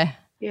yeah.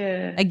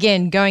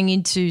 Again, going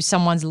into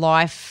someone's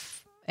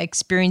life,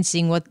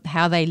 experiencing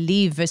how they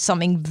live is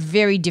something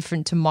very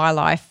different to my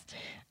life.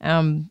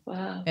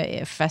 Wow.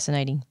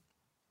 Fascinating.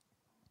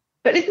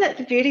 But isn't that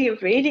the beauty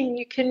of reading?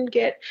 You can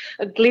get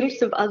a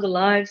glimpse of other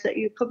lives that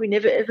you probably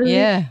never ever lived.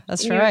 Yeah,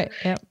 that's right.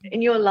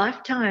 In your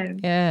lifetime.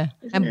 Yeah.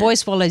 And Boy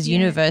Swallows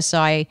Universe,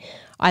 I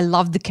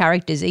love the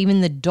characters,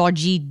 even the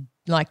dodgy,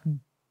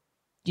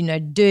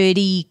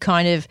 dirty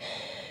kind of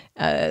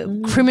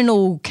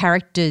criminal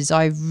characters.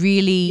 I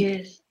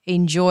really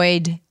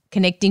enjoyed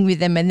connecting with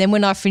them. And then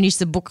when I finished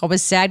the book, I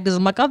was sad because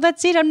I'm like, oh,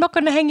 that's it. I'm not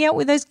going to hang out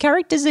with those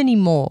characters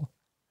anymore.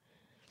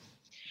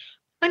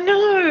 I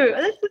know.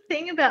 That's the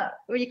thing about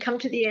when you come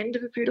to the end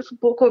of a beautiful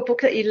book or a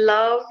book that you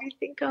love, you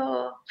think,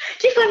 oh.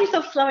 Do you find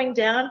yourself slowing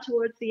down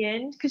towards the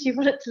end because you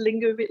want it to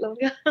linger a bit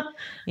longer?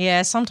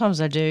 Yeah,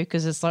 sometimes I do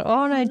because it's like,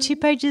 oh, no, 2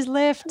 pages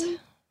left.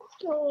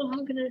 Oh,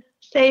 I'm going to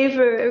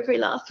savor every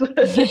last word.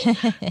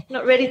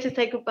 Not ready to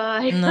say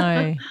goodbye.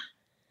 No.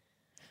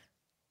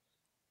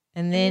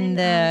 And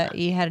then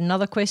you had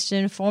another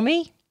question for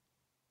me.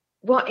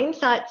 What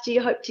insights do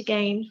you hope to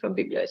gain from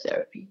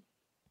bibliotherapy?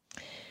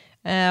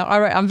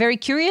 I'm very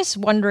curious,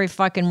 wonder if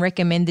I can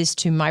recommend this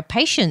to my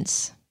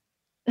patients.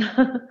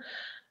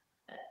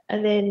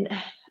 And then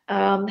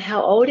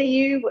how old are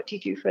you? What do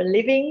you do for a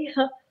living?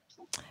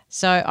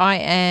 So I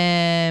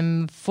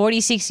am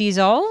 46 years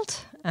old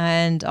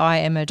and I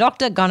am a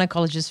doctor,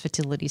 gynecologist,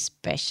 fertility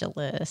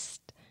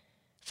specialist.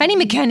 Fanny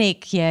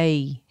mechanic,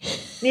 yay.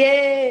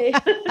 Yay,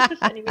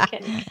 fanny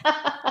mechanic.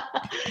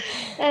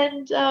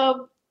 And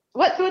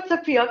what thoughts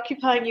are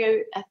preoccupying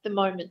you at the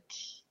moment?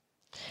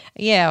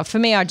 Yeah, for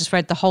me, I just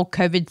read the whole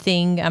COVID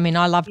thing. I mean,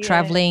 I love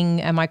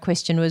traveling, and my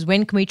question was,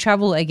 when can we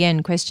travel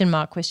again? Question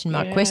mark, question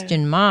mark,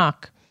 question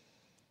mark.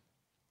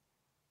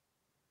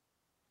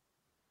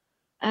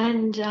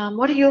 And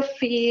what are your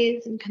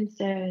fears and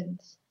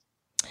concerns?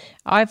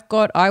 I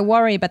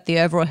worry about the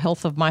overall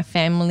health of my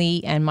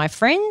family and my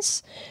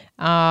friends.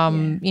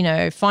 You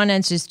know,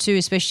 finances too,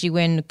 especially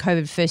when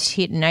COVID first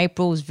hit in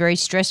April, was very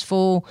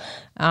stressful.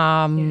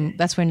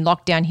 That's when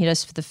lockdown hit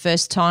us for the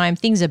first time.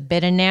 Things are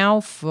better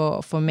now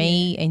for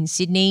me in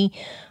Sydney.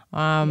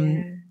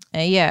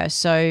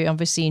 So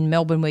obviously in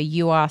Melbourne where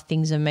you are,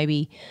 things are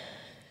maybe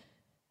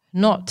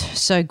not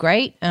so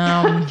great.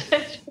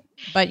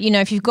 But you know,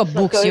 if you've got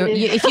books,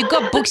 if you've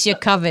got books, you're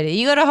covered.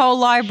 You got a whole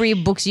library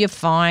of books, you're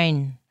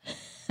fine.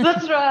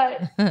 That's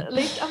right. At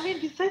least, I mean,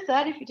 it'd be so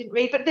sad if you didn't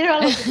read, but there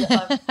are lots of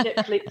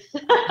Netflix.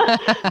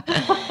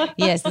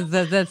 Yes,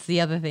 that's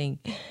the other thing.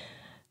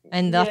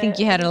 And I think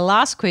you had a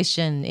last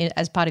question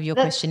as part of your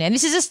questionnaire. And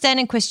this is a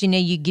standard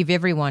questionnaire you give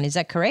everyone. Is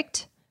that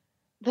correct?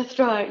 That's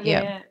right,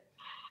 yeah.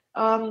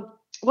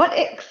 What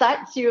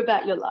excites you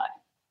about your life?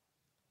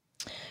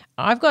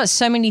 I've got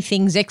so many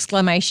things,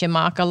 exclamation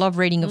mark. I love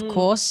reading, of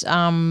course.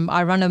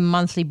 I run a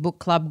monthly book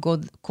club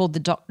called the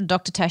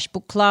Dr. Tash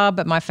Book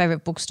Club at my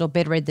favourite bookstore,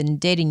 Better Read Than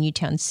Dead in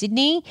Newtown,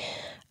 Sydney.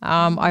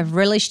 I've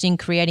relished in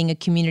creating a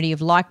community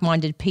of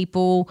like-minded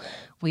people.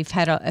 We've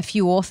had a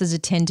few authors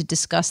attend to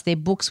discuss their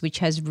books, which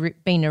has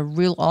been a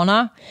real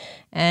honour.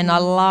 And I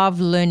love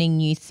learning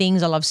new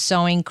things. I love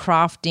sewing,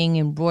 crafting,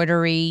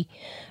 embroidery,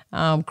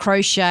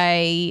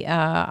 crochet.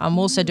 I'm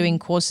also doing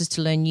courses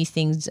to learn new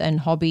things and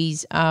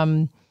hobbies.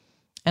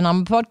 And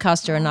I'm a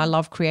podcaster and I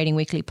love creating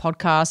weekly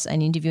podcasts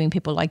and interviewing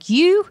people like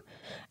you,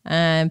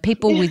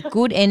 people with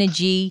good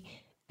energy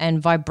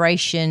and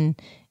vibration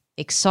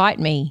excite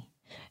me.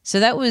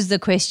 So that was the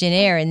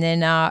questionnaire. And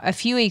then a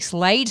few weeks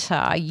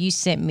later, you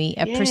sent me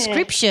a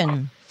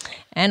prescription.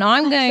 And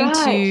I'm going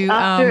to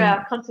after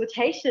our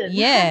consultation.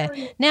 Yeah.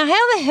 Now,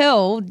 how the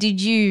hell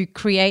did you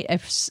create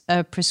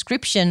a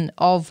prescription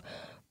of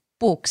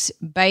books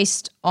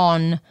based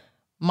on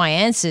my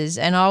answers?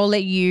 And I'll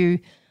let you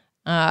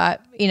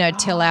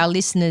tell our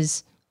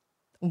listeners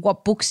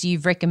what books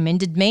you've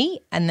recommended me,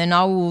 and then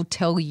I will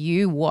tell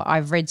you what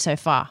I've read so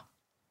far.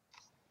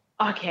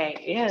 Okay,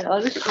 yeah, I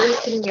was really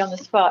putting me on the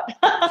spot.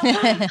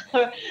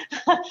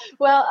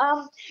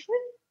 Well,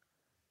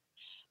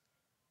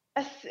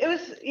 it was,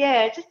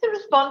 just the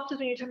responses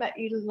when you're talking about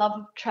you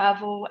love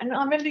travel. And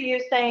I remember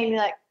you saying,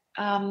 like,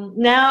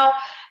 now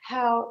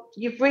how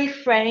you've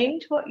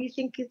reframed what you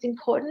think is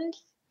important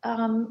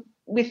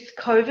with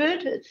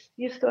COVID.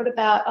 You've thought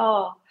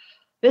about,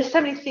 there's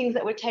so many things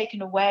that were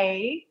taken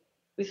away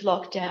with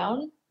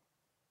lockdown.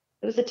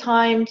 It was a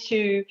time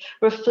to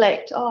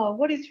reflect,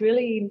 what is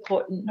really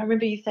important? I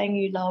remember you saying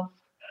you love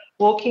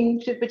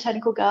walking to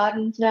botanical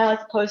gardens now as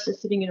opposed to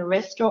sitting in a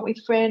restaurant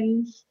with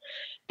friends.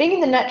 Being in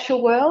the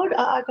natural world,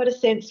 I got a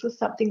sense was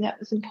something that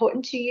was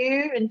important to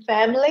you and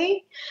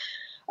family.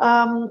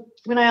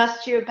 When I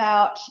asked you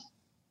about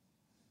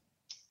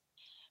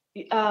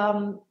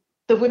the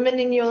women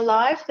in your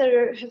life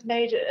that have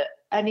made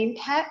an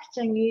impact,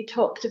 and you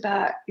talked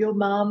about your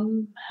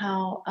mum,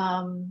 how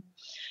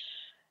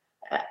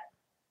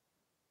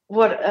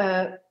what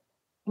a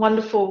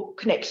wonderful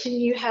connection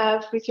you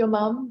have with your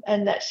mum,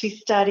 and that she's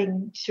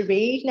starting to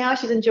read now.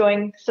 She's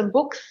enjoying some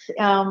books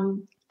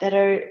that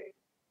are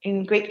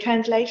in Greek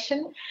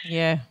translation.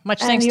 Yeah, much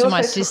thanks to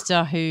my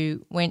sister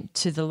who went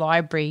to the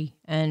library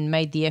and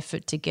made the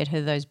effort to get her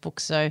those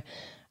books. So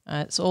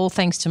it's all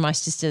thanks to my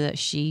sister that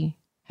she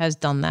has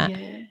done that.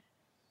 Yeah.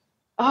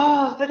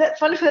 Oh, but that's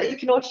wonderful that you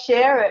can all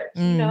share it,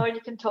 and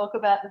you can talk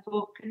about the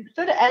book. And it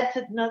sort of adds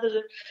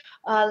another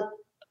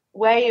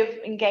way of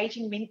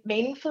engaging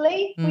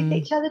meaningfully with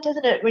each other,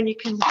 doesn't it, when you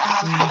can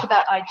talk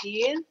about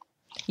ideas?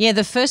 Yeah,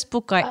 the first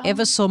book I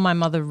ever saw my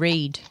mother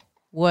read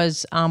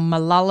was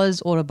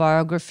Malala's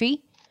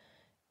autobiography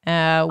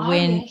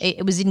when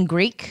it was in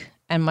Greek,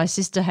 and my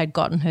sister had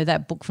gotten her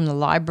that book from the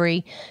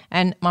library,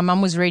 and my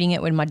mum was reading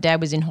it when my dad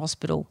was in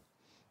hospital.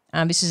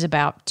 This is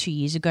about 2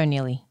 years ago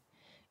nearly.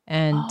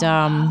 And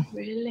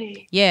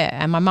really? Yeah,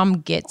 and my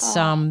mum gets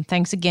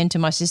thanks again to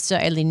my sister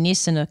Eileen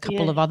Niss and a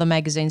couple of other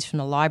magazines from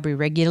the library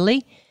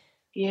regularly.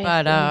 Yes,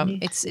 but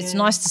it's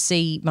nice to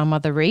see my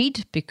mother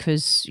read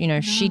because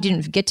she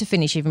didn't get to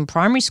finish even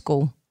primary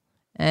school,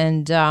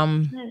 and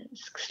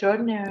it's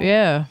extraordinary.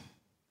 Yeah,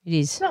 it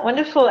is. It's not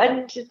wonderful,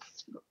 and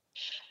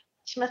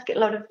she must get a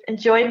lot of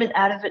enjoyment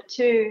out of it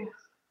too.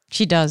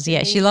 She does,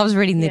 yeah. She loves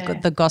reading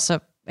the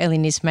gossip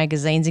Ellinis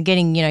magazines and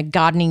getting,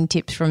 gardening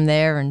tips from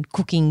there and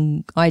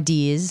cooking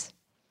ideas.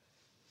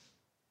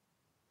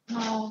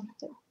 Oh,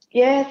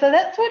 yeah, so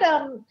that's what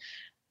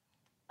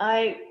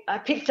I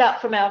picked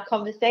up from our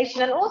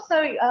conversation. And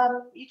also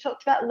you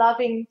talked about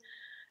loving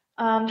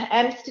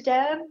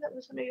Amsterdam. That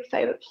was one of your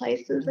favourite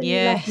places. And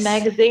you loved a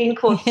magazine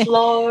called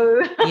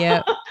Flow.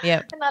 Yep.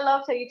 And I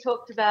loved how you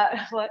talked about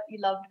what you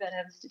loved about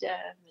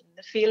Amsterdam and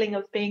the feeling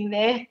of being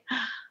there.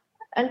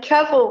 And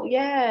travel,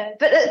 yeah.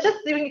 But it's just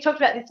when you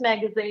talked about this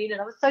magazine, and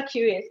I was so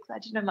curious because I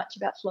didn't know much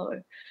about Flow.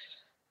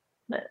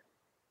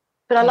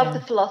 But I love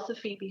the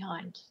philosophy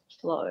behind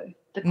flow.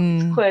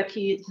 It's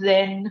quirky, it's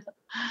zen.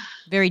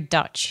 Very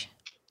Dutch.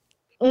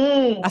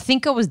 I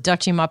think I was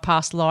Dutch in my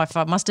past life.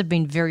 I must have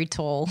been very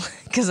tall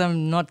because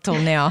I'm not tall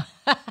now.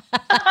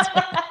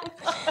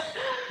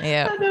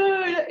 Yeah. I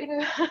know.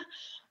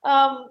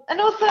 And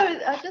also,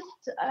 I just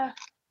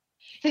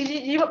so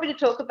you want me to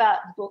talk about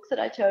the books that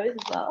I chose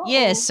as well?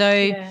 Yeah.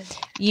 So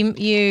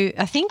you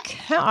I think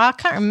I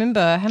can't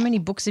remember how many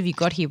books have you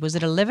got here. Was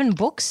it 11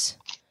 books?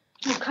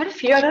 Quite a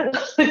few. I don't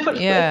know.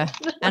 Yeah.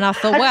 And I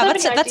thought, wow,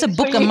 that's a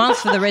book a month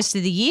for the rest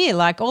of the year.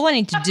 Like, all I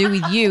need to do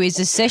with you is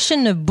a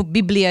session of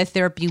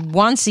bibliotherapy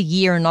once a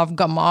year, and I've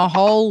got my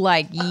whole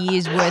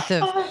year's worth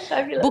of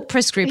book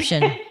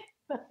prescription.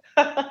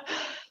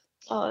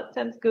 Oh, that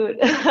sounds good.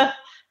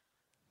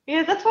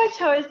 Yeah, that's why I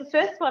chose. The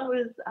first one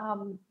was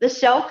The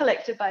Shell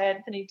Collector by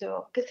Anthony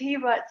Doerr, because he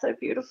writes so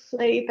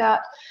beautifully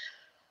about,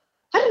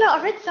 I don't know,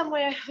 I read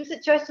somewhere, was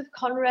it Joseph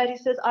Conrad? He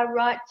says, I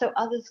write so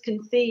others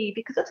can see,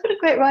 because that's what a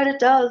great writer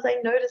does.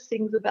 They notice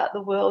things about the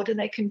world and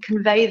they can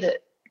convey that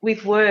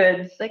with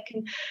words. They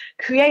can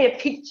create a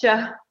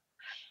picture.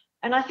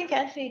 And I think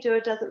Anthony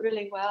Doerr does it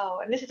really well.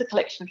 And this is a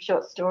collection of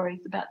short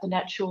stories about the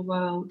natural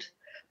world.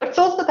 But it's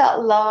also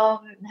about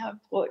love and how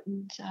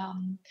important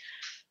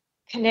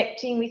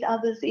connecting with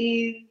others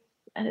is.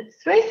 And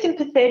it's very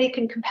sympathetic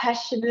and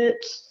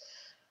compassionate.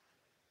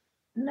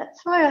 And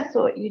that's why I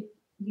thought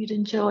you'd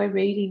enjoy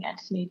reading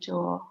Anthony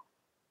Doerr.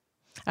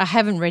 I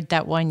haven't read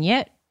that one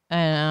yet,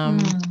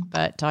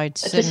 but I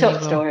certainly It's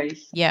short will.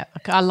 Stories. Yeah,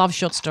 I love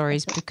short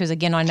stories because,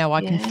 again, I know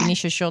I can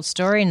finish a short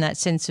story, and that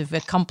sense of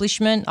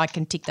accomplishment, I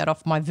can tick that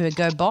off my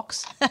Virgo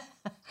box.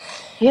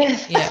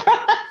 Yes. Yeah.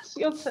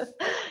 You're a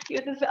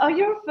Virgo? Oh,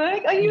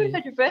 you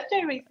had your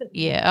birthday recently.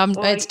 Yeah,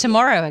 it's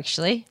tomorrow,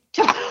 actually.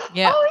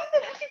 Yeah. Oh, is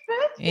it? Happy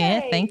birthday.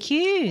 Yeah, thank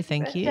you.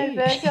 Thank you.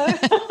 Virgo.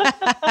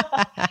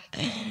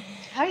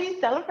 How are you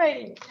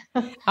celebrating?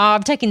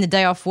 I'm taking the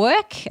day off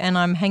work, and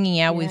I'm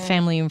hanging out with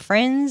family and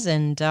friends,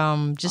 and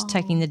just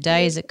taking the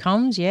day as it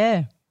comes.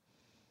 Yeah.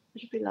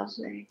 It'll be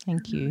lovely.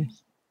 Thank you.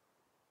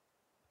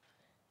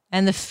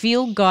 And the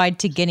field guide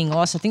to getting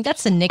lost. I think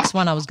that's the next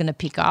one I was going to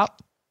pick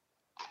up.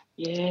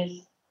 Yes.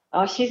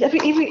 Oh, I don't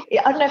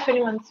know if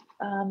anyone's.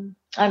 I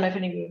don't know if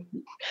any of you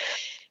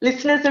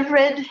listeners have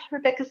read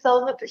Rebecca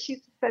Solnit, but she's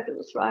a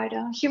fabulous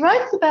writer. She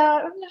writes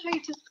about, I don't know how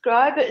you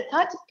describe it. It's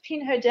hard to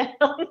pin her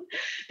down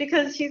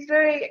because she's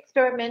very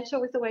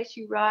experimental with the way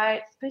she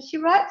writes, but she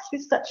writes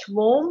with such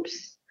warmth.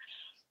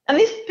 And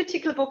this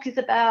particular book is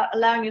about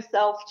allowing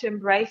yourself to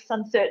embrace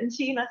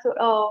uncertainty. And I thought,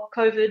 oh,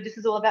 COVID, this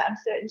is all about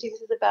uncertainty.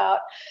 This is about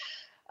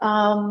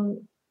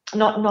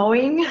not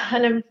knowing.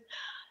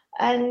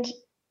 And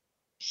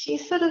she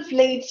sort of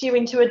leads you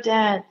into a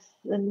dance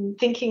and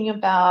thinking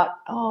about,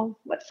 oh,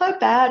 what's so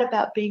bad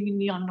about being in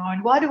the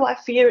unknown? Why do I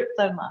fear it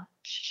so much?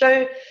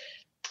 So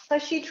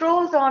she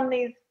draws on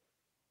these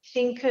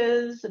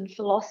thinkers and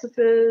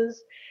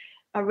philosophers,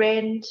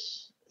 Arendt,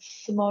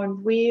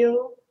 Simone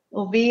Weil,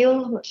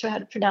 I'm not sure how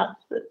to pronounce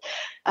it,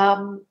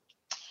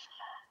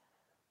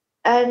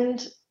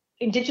 and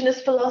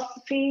Indigenous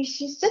philosophy.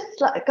 She's just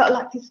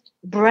got this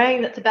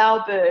brain that's a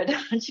bowerbird,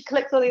 and she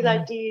collects all these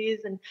ideas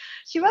and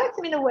she writes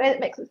them in a way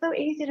that makes it so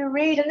easy to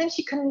read, and then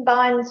she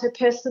combines her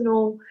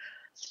personal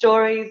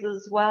stories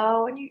as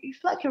well, and you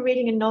feel like you're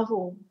reading a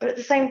novel, but at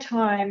the same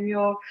time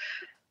you're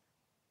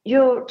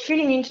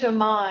tuning into a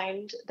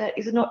mind that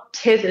is not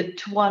tethered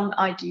to one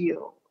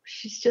ideal.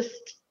 It's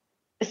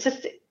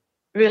just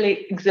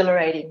really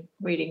exhilarating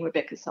reading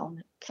Rebecca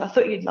Solnit. So I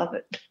thought you'd love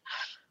it.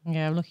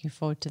 Yeah, I'm looking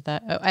forward to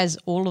that, as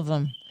all of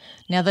them.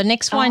 Now, the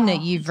next one that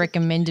you've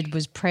recommended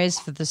was Prayers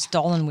for the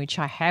Stolen, which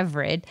I have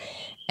read,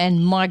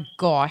 and my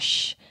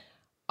gosh,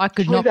 I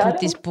could not put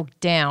this book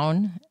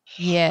down.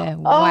 Yeah,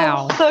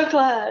 wow. Oh, so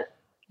glad.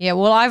 Yeah,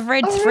 well, I've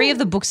read 3 of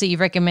the books that you've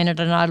recommended,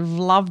 and I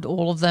loved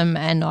all of them,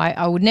 and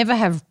I would never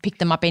have picked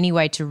them up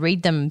anyway to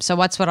read them. So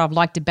that's what I've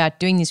liked about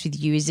doing this with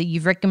you, is that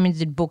you've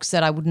recommended books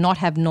that I would not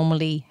have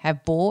normally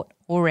have bought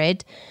or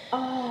read,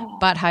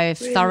 but have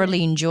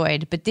thoroughly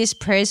enjoyed. But this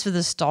Prayers for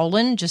the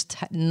Stolen just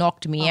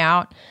knocked me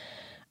out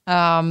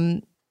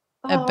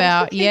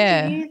about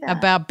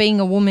being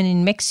a woman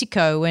in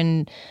Mexico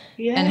and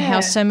how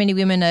so many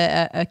women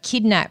are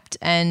kidnapped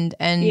and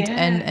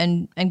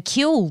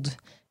killed.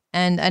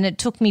 And it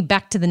took me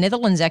back to the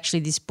Netherlands,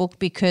 actually, this book,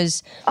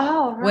 because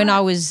when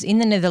I was in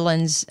the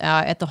Netherlands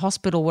at the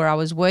hospital where I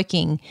was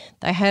working,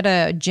 they had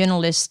a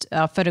journalist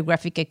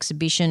photographic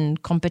exhibition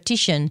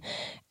competition.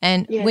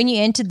 And when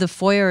you entered the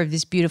foyer of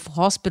this beautiful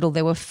hospital,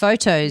 there were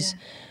photos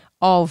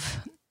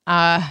of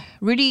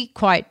really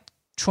quite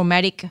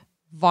traumatic,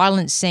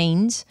 violent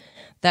scenes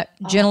that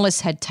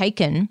journalists had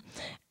taken.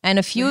 And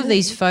a few of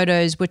these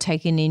photos were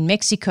taken in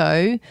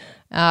Mexico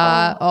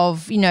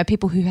of,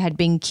 people who had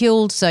been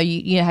killed. So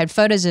you had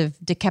photos of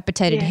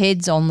decapitated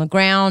heads on the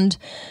ground,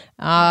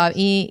 and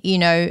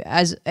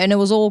it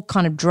was all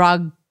kind of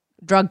drug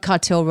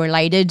cartel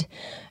related.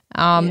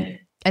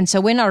 And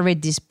so when I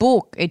read this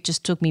book, it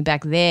just took me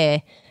back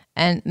there.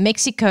 And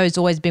Mexico has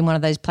always been one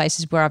of those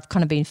places where I've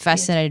kind of been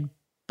fascinated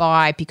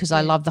buy because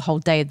I love the whole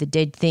Day of the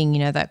Dead thing,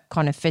 that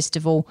kind of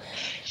festival.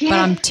 Yes, but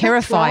I'm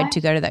terrified right.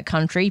 to go to that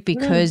country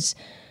because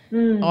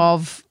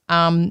of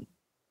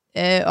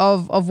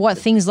what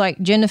things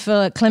like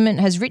Jennifer Clement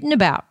has written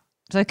about.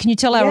 So can you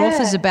tell our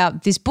authors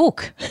about this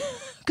book?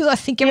 Because I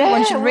think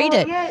everyone should read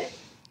it. Yeah,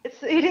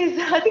 it is.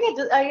 I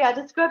think I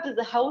described it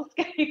as a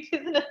hellscape,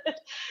 isn't it?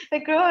 They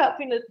grow up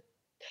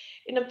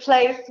in a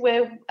place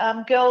where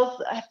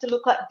girls have to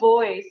look like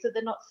boys, so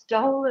they're not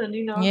stolen.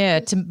 Yeah,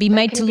 to be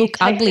made to look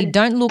ugly.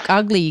 Don't look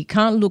ugly. You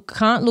can't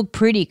look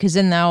pretty because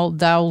then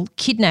they'll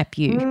kidnap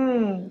you,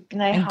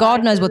 and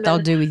God knows what they'll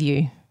do with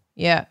you.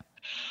 Yeah,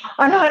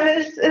 I know.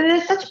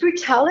 There's such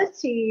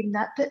brutality in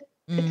that, but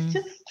it's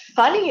just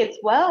funny as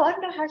well. I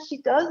don't know how she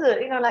does it.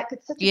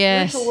 It's such a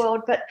brutal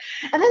world. And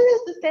then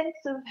there's the sense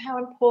of how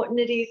important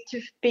it is to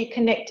be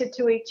connected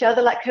to each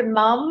other. Like her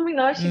mum,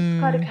 she's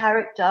quite a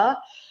character,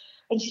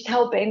 and she's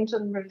hell bent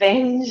on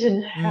revenge,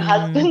 and her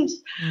husband.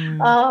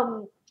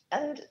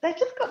 And they've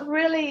just got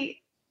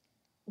really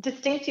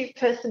distinctive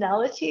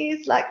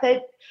personalities. Like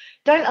they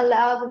don't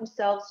allow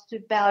themselves to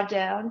bow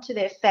down to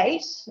their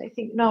fate. They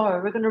think, no,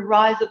 we're going to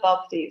rise above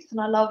this. And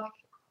I love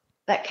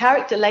that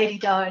character, Lady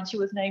Di, and she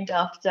was named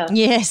after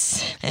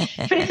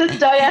Princess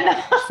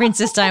Diana.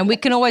 Princess Diana. We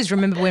can always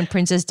remember when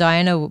Princess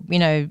Diana,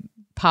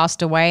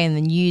 passed away and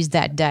the news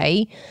that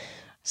day.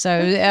 So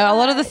a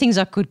lot of the things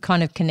I could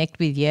kind of connect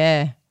with,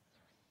 Yeah,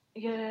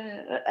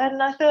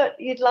 and I thought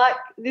you'd like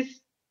this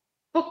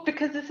book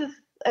because this is,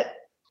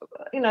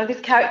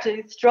 this character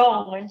is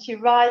strong and she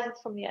rises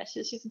from the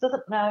ashes. She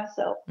doesn't know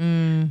herself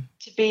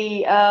to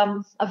be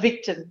a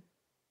victim.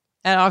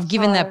 And I've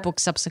given that book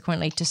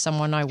subsequently to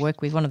someone I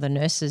work with, one of the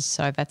nurses.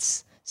 So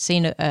that's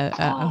seen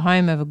a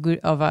home of a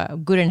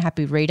good and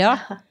happy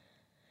reader.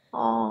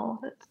 Oh,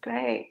 that's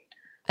great.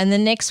 And the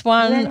next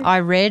one I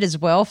read as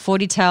well,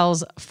 40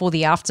 Tales for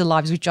the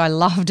Afterlives, which I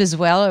loved as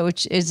well,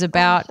 which is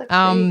about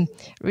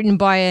written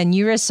by a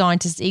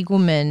neuroscientist,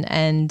 Eagleman,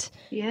 and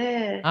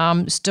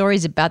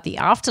stories about the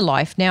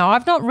afterlife. Now,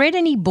 I've not read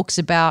any books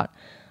about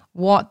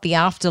what the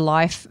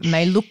afterlife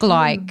may look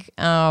like.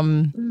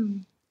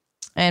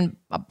 And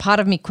part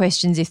of me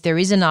questions if there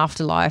is an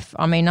afterlife.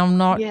 I mean,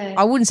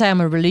 I wouldn't say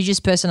I'm a religious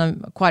person.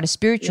 I'm quite a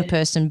spiritual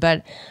person,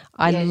 but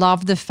I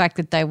love the fact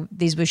that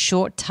these were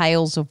short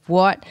tales of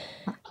what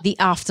the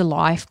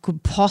afterlife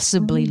could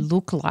possibly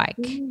look like.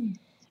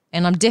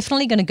 And I'm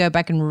definitely going to go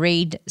back and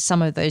read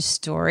some of those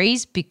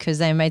stories because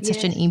they made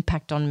such an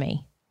impact on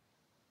me.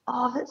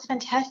 Oh, that's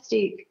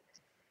fantastic.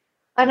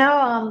 I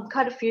know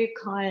quite a few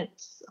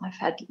clients I've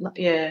had,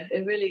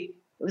 it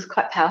was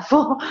quite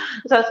powerful.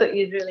 So I thought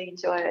you'd really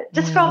enjoy it.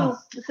 Just from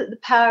the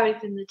power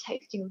is in the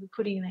tasting of the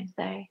pudding, they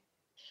say.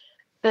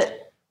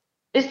 But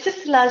it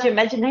just allows your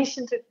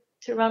imagination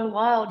to run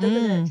wild,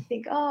 doesn't it? To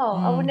think,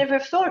 I would never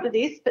have thought of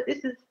this, but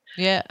this is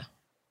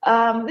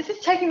this is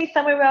taking me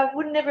somewhere where I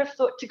would never have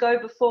thought to go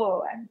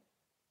before. And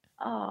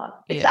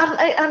it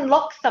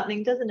unlocks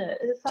something, doesn't it?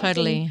 It's something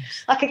totally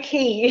like a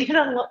key. It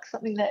unlocks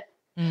something that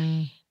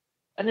and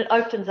it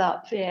opens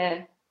up,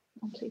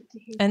 I'm pleased to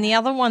hear And the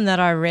other one that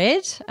I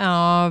read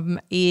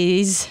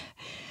is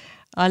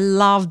I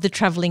love The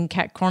Travelling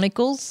Cat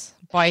Chronicles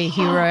by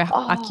Hiro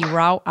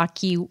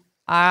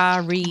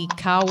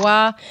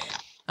Arikawa,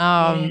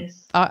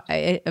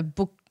 a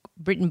book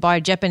written by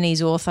a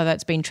Japanese author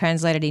that's been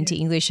translated into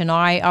English. And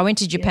I went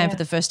to Japan for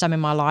the first time in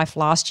my life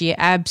last year,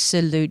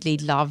 absolutely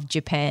loved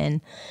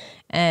Japan.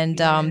 And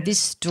this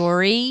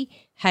story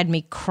had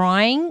me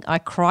crying. I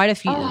cried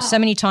so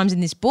many times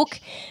in this book,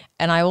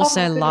 and I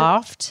also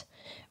laughed.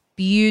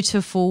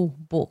 Beautiful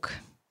book.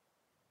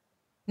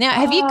 Now,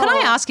 can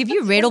I ask, have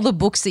you read all the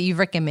books that you've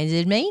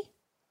recommended me?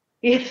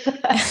 Yes.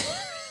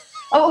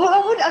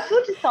 I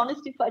feel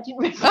dishonest if I didn't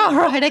read them. Oh,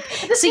 right.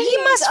 Okay. So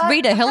you must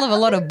read a hell of a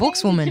lot of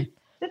books, woman.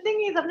 The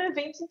thing is, I've never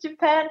been to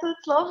Japan, so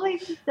it's lovely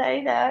to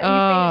say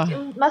that.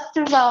 It must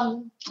have,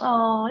 isn't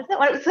that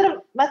what it sort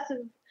of must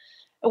have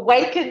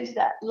awakened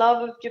that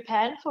love of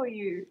Japan for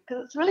you?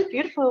 Because it's really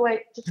beautiful the way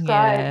it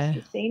describes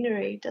the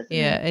scenery, doesn't it?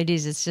 Yeah, it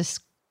is. It's just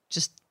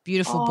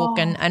beautiful book.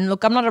 And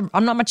look, I'm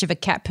not much of a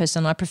cat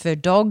person. I prefer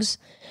dogs.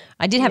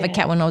 I did have a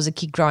cat when I was a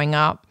kid growing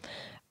up.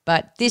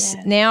 But this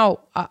now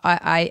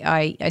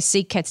I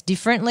see cats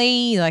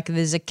differently. Like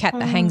there's a cat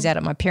that hangs out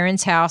at my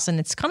parents' house, and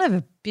it's kind of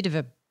a bit of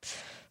a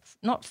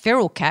not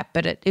feral cat,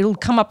 but it'll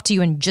come up to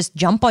you and just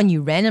jump on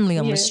you randomly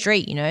on the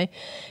street,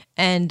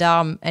 And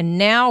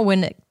now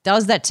when it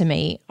does that to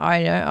me,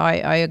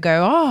 I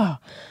go,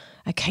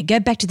 okay, go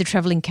back to the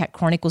Travelling Cat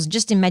Chronicles.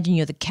 Just imagine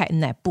you're the cat in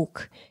that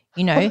book.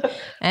 And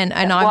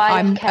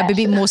I'm a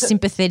bit more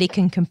sympathetic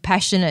and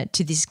compassionate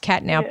to this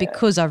cat now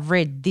because I've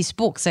read this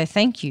book. So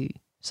thank you,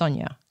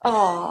 Sonya.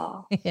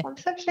 Oh, I'm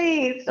so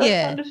pleased.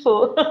 That's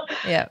wonderful.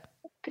 Yeah.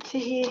 Good to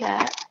hear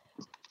that.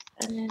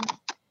 And then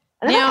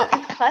I've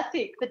got this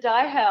classic, The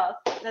Die House.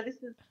 Now this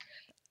is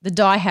The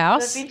Die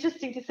House. It'd be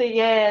interesting to see.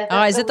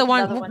 Is it the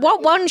one?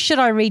 What one should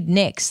I read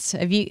next?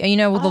 Have you?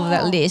 With all of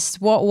that list,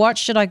 what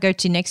should I go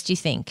to next? Do you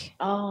think?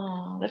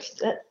 Oh,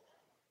 that's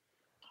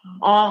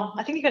Oh,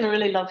 I think you're going to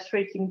really love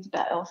Three Things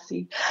About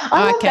Elsie.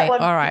 I love that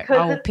one all right.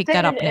 I will pick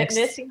that up next.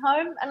 In a nursing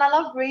home, and I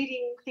love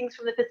reading things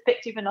from the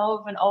perspective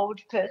of an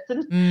old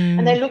person, Mm.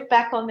 and they look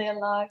back on their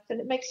life, and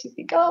it makes you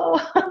think, oh,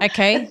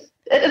 okay.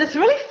 It's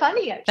really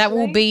funny, actually. That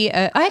will be,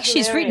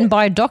 actually, it's written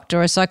by a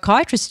doctor, a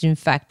psychiatrist, in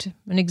fact,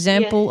 an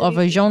example of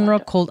a genre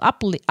called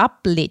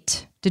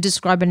uplit, to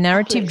describe a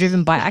narrative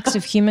driven by acts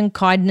of human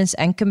kindness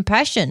and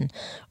compassion.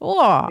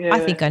 Oh, yeah. I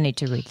think I need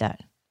to read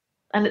that.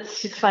 And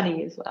it's just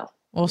funny as well.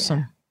 Awesome.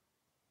 Yeah.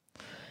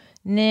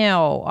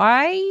 Now,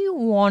 I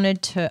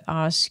wanted to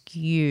ask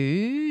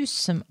you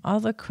some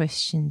other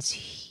questions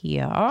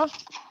here.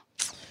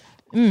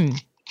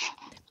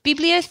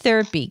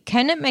 Bibliotherapy,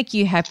 can it make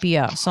you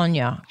happier,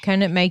 Sonya?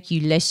 Can it make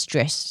you less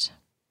stressed?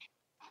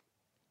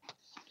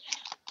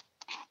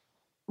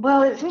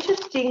 Well, it's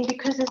interesting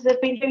because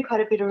they've been doing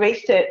quite a bit of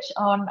research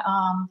on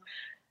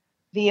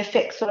the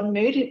effects on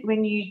mood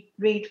when you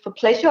read for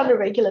pleasure on a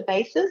regular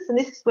basis. And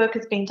this work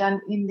has been done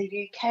in the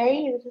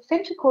UK. There's a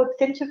centre called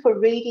Centre for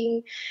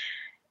Reading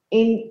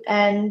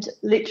and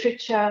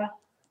Literature.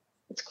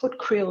 It's called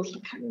CREELS. I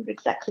can't remember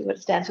exactly what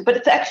it stands for, but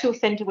it's an actual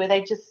centre where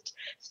they're just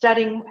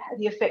studying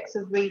the effects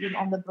of reading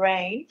on the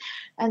brain.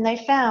 And they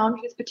found,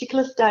 with this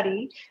particular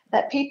study,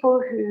 that people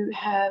who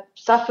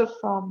suffer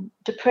from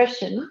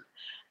depression,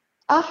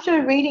 after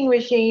a reading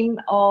regime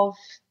of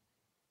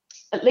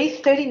at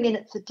least 30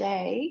 minutes a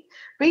day,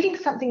 reading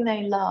something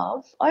they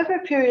love, over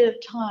a period of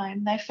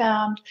time, they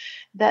found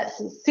that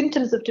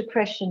symptoms of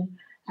depression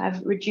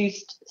have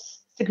reduced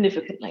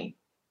significantly.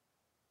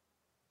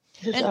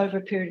 This is over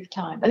a period of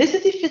time. And this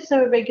is if it's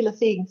a regular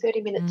thing,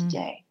 30 minutes a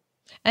day.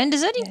 And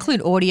does that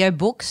include audio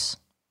books?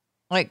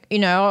 Like,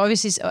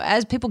 obviously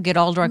as people get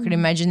older, I could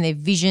imagine their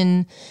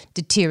vision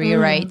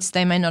deteriorates.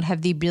 They may not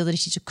have the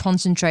ability to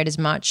concentrate as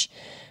much.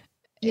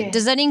 Yeah.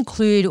 Does that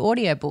include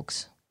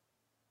audiobooks?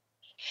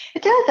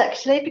 It does,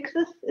 actually,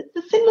 because it's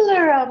a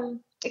similar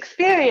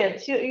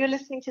experience. You're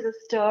listening to the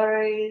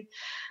story,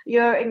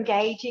 you're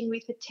engaging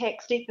with the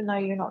text, even though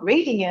you're not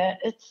reading it.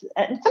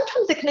 And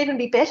sometimes it can even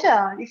be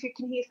better if you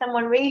can hear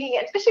someone reading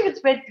it, especially if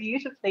it's read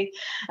beautifully.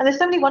 And there's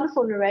so many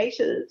wonderful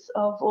narrators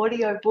of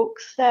audio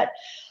books that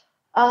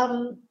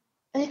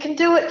and you can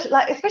do it,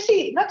 like,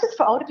 especially not just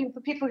for older people,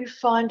 for people who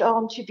find,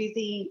 I'm too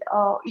busy.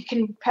 You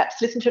can perhaps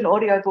listen to an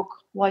audio book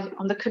while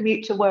on the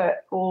commute to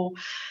work, or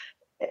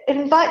it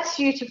invites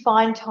you to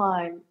find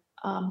time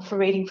for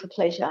reading for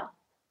pleasure,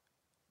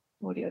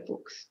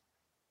 audiobooks.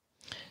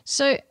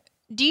 So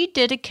do you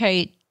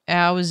dedicate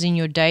hours in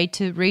your day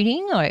to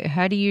reading? Like,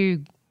 how do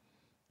you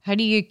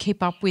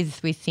keep up with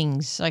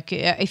things? Like,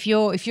 if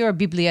you're a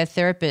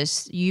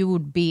bibliotherapist, you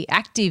would be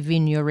active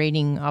in your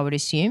reading, I would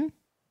assume.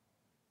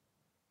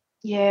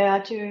 Yeah, I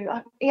do.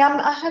 I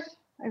have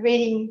a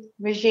reading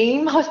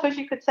regime, I suppose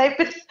you could say,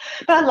 but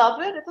I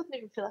love it. It doesn't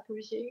even feel like a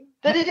regime.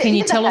 But can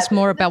you tell us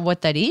more about what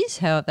that is,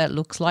 how that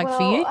looks like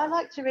for you? I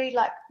like to read,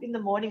 like, in the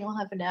morning. I'll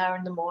have an hour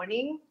in the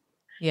morning.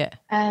 Yeah.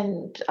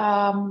 And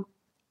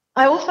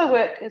I also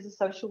work as a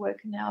social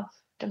worker now.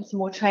 I've done some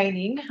more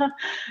training.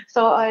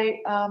 So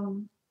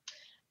and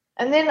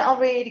then I'll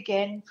read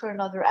again for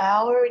another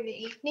hour in the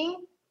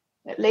evening,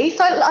 at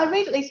least. I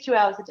read at least 2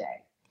 hours a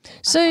day.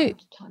 So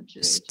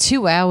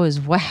 2 hours,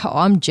 wow,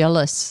 I'm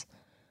jealous.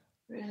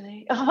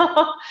 Really?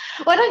 Well,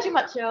 I don't do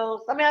much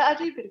else. I mean, I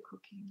do a bit of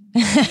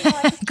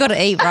cooking. Got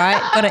to eat, right?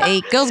 Got to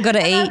eat. Girls got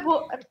to eat.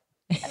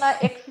 And I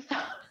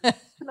exercise.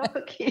 Not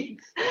for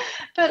kids.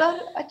 But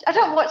I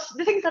don't watch,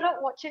 the things, I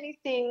don't watch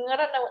anything. I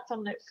don't know what's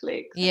on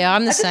Netflix. Yeah,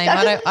 I'm the same.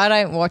 I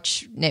don't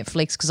watch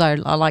Netflix because I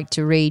like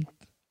to read.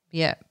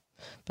 Yeah.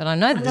 But I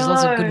know that there's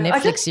lots of good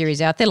Netflix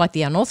series out there, like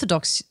the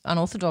Unorthodox.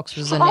 Unorthodox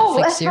was a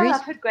Netflix series.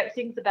 I've heard great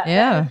things about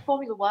that.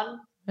 Formula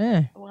One,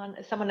 one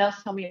someone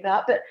else told me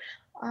about. But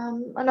I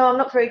know I'm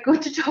not very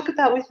good to talk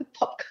about with the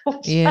pop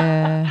culture.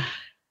 Yeah.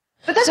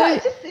 But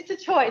that's it's a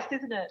choice,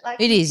 isn't it? Like,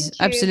 it is,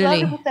 absolutely. A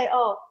lot of people say,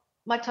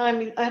 my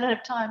time, I don't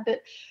have time.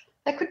 But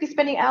they could be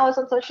spending hours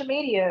on social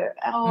media.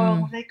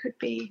 Or they could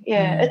be,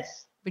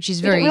 it's... Which is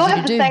very easy to do. We all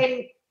have the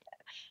same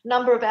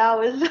number of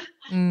hours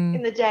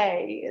in the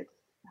day. It's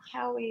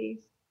how we...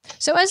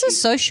 So as a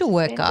social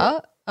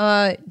worker,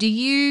 do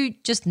you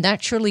just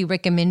naturally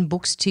recommend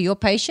books to your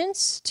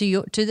patients,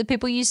 to the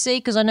people you see?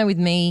 Because I know with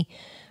me,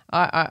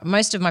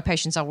 most of my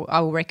patients, I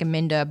will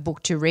recommend a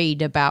book to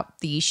read about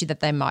the issue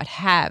that they might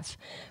have.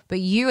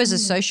 But you as a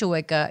social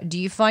worker, do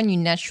you find you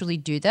naturally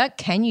do that?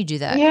 Can you do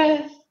that?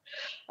 Yes.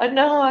 I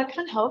know, I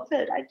can't help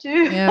it. I do.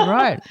 Yeah,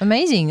 right.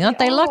 Amazing. Aren't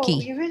they lucky?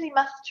 You really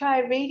must try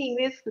reading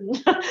this.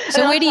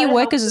 So where do you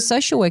work as a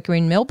social worker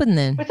in Melbourne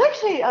then? It's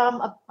actually,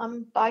 I'm a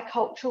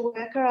bicultural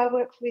worker. I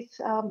work with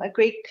a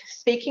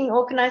Greek-speaking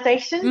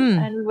organisation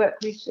and we work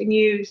with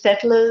new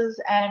settlers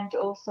and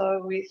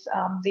also with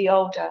the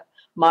older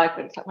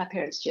migrants, like my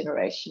parents'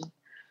 generation.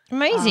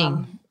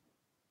 Amazing.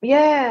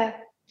 Yeah.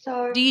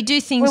 So do you do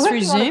things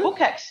through Zoom? We're working on a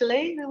book,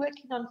 actually.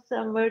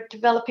 We're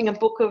developing a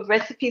book of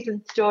recipes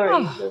and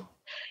stories of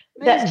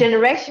that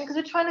generation, because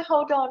we're trying to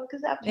hold on,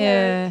 because our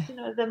parents,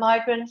 the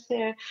migrants,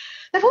 they've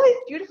all these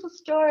beautiful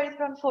stories,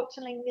 but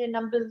unfortunately their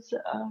numbers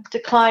are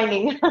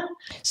declining.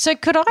 So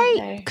could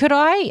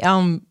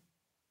I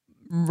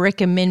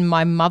recommend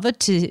my mother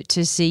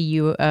to see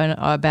you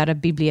about a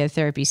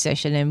bibliotherapy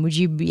session, and would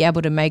you be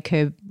able to make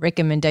her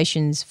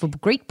recommendations for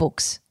Greek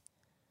books?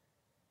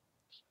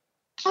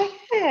 Oh,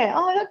 yeah.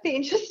 Oh, that'd be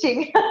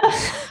interesting.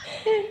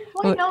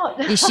 Why not?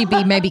 Is she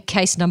be maybe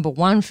case number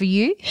one for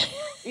you?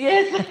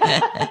 Yes.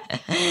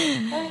 I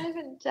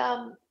haven't.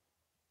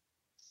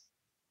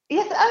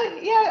 Yes. Oh,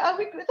 yeah.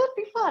 That'd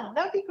be fun.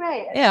 That'd be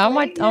great. Actually. Yeah,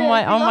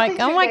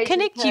 I might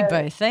connect you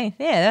both. Eh?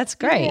 Yeah, that's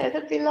great. Yeah,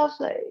 that'd be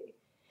lovely.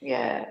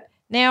 Yeah.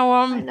 Now,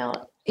 why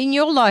not? In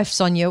your life,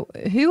 Sonya,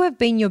 who have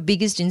been your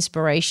biggest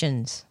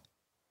inspirations?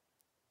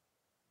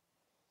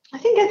 I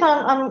think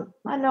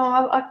I know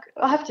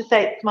I have to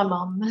say it's my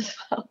mum as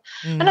well.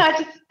 And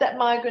just that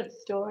migrant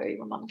story.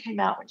 My mum came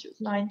out when she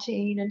was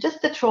 19, and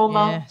just the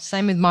trauma. Yeah,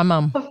 same with my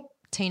mum.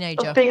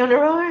 Teenager. Of being on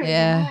her own.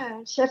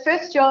 Yeah. Her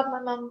first job,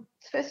 my mum's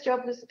first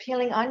job was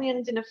peeling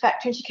onions in a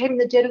factory, and she came in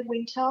the dead of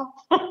winter.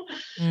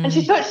 And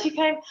she thought she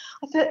came.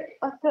 I thought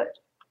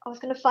I was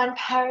going to find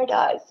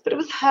paradise, but it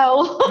was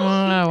hell.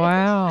 Oh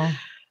wow.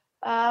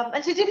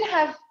 And she didn't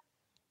have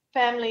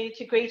family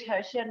to greet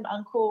her. She had an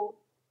uncle.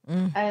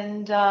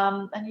 And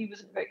he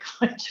wasn't very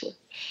kind to her.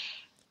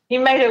 He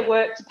made her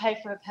work to pay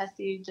for her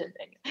passage, and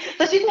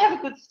so she didn't have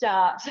a good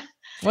start.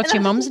 What's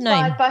your mum's name?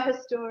 Inspired by her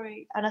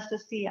story,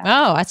 Anastasia.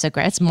 Oh,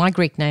 that's my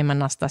Greek name,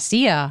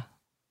 Anastasia.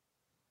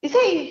 Is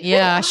he?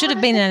 Yeah, I should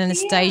have been an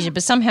Anastasia,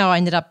 but somehow I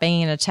ended up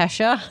being a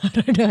Natasha. I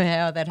don't know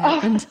how that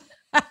happened.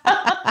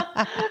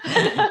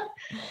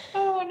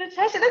 Oh,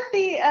 Natasha, that's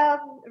the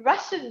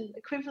Russian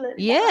equivalent.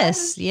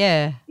 Yes,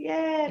 yeah.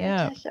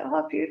 Yeah, Natasha.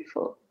 Oh,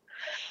 beautiful.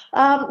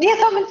 Yes,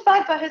 I'm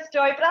inspired by her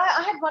story, but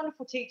I had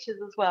wonderful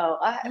teachers as well.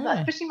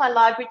 Especially my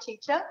library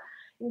teacher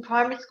in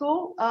primary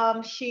school.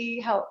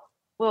 She helped.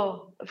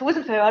 Well, if it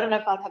wasn't for her, I don't know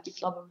if I'd have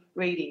this love of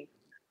reading.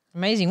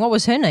 Amazing. What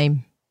was her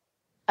name?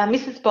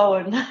 Mrs.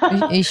 Bowen.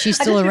 Is she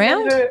still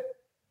around?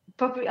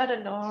 Probably, I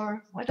don't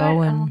know.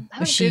 Bowen.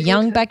 Was she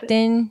young back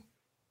then?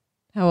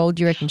 How old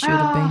do you reckon she would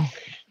have been?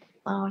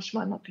 Oh, she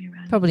might not be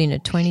around. Probably in her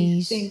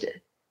 20s.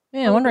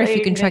 Yeah, I wonder if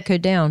you can track her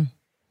down.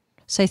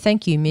 Say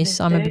thank you, miss.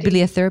 I'm a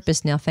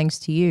bibliotherapist now, thanks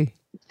to you.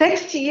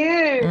 Thanks to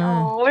you.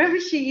 Oh, wherever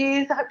she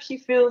is, I hope she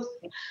feels,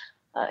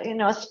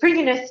 a spring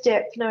in her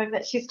step, knowing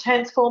that she's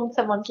transformed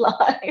someone's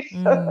life.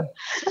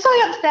 That's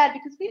why I'm sad,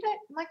 because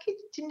my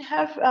kids don't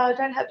have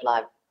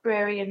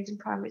librarians in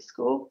primary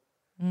school.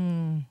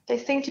 They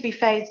seem to be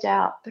phased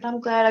out, but I'm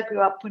glad I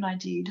grew up when I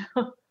did.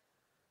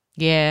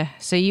 Yeah.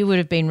 So you would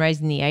have been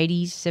raised in the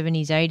 80s,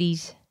 70s,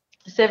 80s?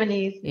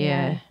 70s,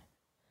 yeah.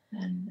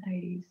 And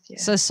 80s, yeah.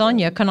 So,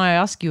 Sonya, can I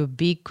ask you a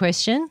big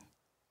question?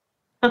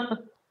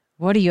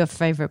 What are your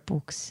favourite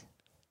books?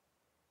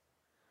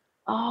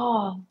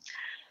 Oh,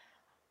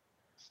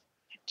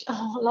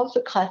 I love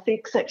the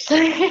classics,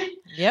 actually.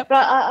 Yep.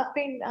 But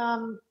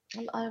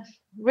I've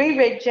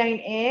reread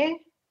Jane Eyre.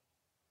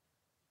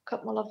 I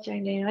love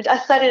Jane Eyre. I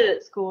studied it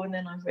at school, and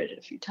then I've read it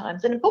a few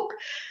times. And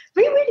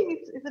rereading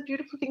is a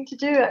beautiful thing to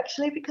do,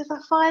 actually, because I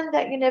find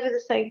that you're never the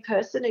same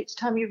person each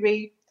time you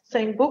read the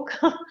same book.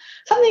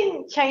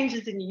 Something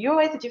changes in you. You're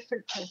always a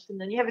different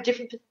person, and you have a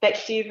different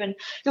perspective, and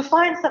you'll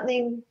find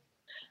something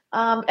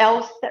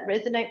else that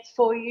resonates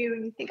for you,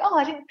 and you think,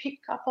 I didn't pick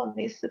up on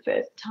this the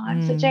first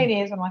time. So Jane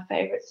Eyre is one of my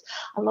favourites.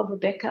 I love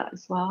Rebecca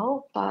as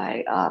well,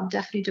 by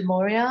Daphne du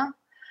Maurier.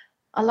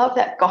 I love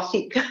that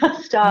Gothic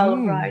style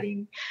of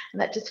writing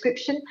and that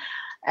description.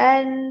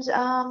 And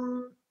I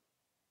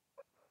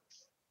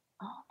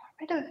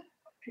read a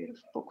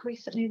beautiful book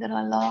recently that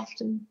I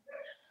loved. And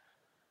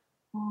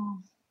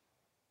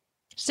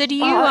so do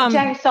you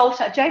James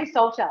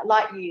Salter,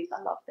 Light Years.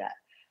 I love that.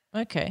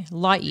 Okay,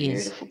 Light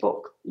Years. Beautiful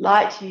book.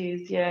 Light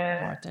Years,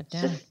 yeah. Write that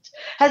down. Just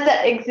has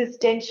that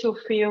existential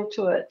feel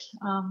to it.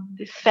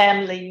 This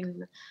family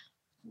in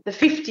the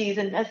 50s,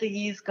 and as the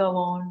years go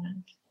on,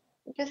 and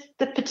just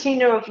the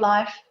patina of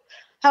life,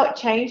 how it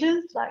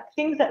changes, like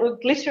things that were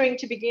glittering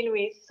to begin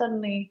with,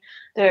 suddenly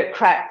there are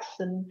cracks,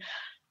 and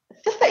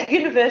it's just that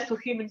universal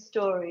human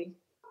story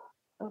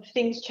of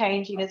things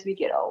changing as we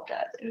get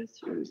older. It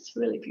was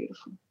really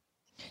beautiful.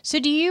 So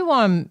do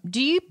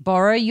you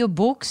borrow your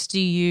books? Do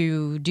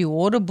you do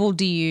Audible?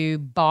 Do you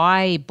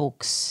buy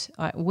books?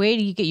 Where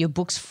do you get your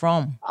books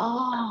from?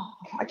 Oh,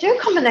 I do a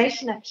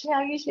combination, actually.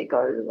 I usually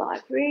go to the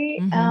library.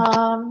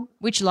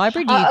 Which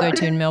library do you go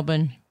to in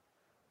Melbourne?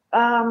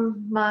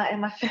 I'm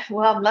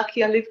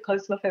lucky. I live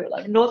close to my favourite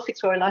library, North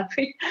Victoria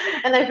Library,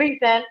 and they've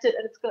revamped it,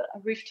 and it's got a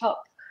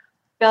rooftop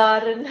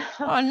garden.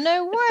 Oh,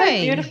 no way! It's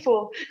so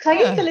beautiful. Because I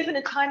used to live in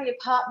a tiny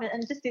apartment,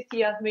 and just this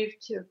year I've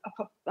moved to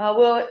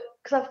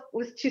because I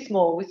was too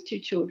small with 2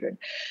 children,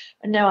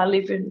 and now I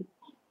live in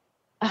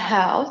a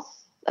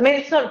house. I mean,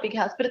 it's not a big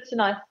house, but it's a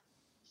nice.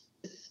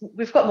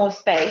 We've got more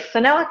space,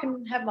 so now I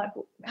can have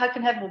I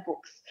can have more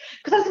books.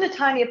 Because I was in a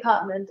tiny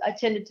apartment, I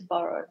tended to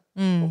borrow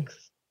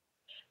books.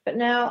 But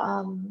now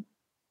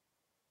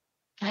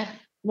I have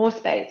more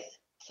space,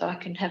 so I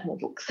can have more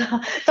books. So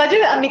I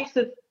do a mix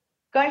of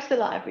going to the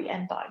library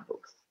and buying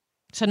books.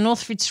 So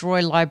North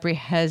Fitzroy Library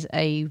has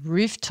a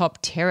rooftop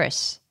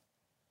terrace.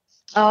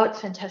 Oh, it's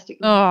fantastic.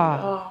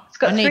 It's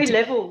got 3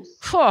 levels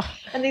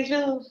and these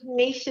little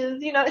niches.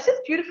 It's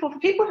just beautiful for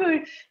people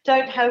who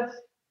don't have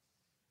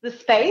the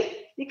space.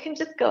 You can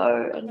just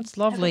go and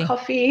have a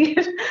coffee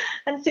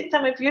and sit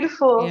somewhere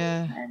beautiful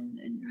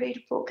and read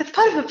a book. It's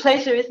part of the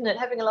pleasure, isn't it,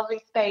 having a lovely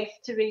space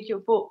to read your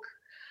book,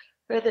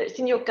 whether it's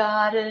in your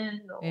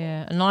garden or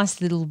a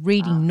nice little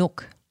reading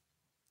nook.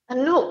 A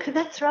nook,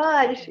 that's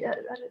right. I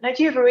don't know,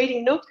 do you have a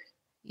reading nook?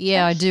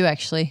 Yeah, I do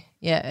actually.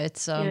 Yeah,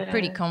 it's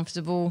pretty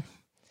comfortable.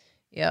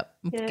 Yep,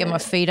 get my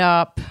feet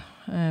up.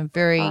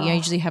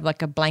 Usually have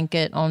like a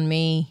blanket on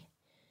me.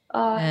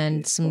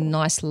 And some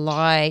nice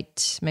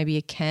light, maybe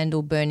a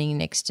candle burning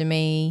next to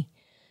me.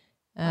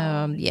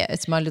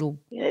 It's my little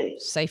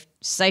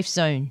safe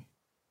zone.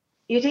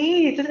 It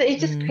is, isn't it? You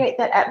just create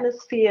that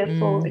atmosphere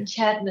for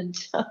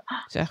enchantment.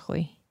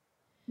 Exactly.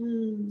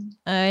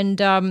 And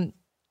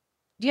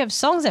do you have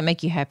songs that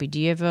make you happy? Do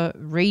you ever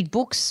read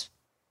books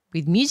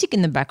with music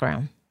in the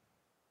background?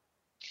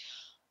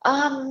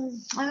 I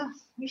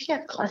usually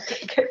have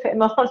classic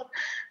FM on,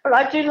 but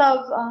I do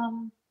love.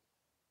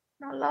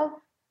 I love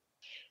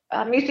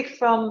music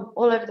from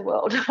all over the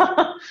world.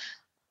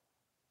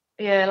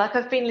 Like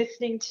I've been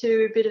listening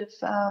to a bit of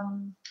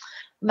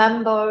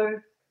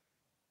mambo,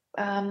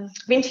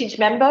 vintage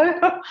mambo.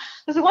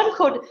 There's one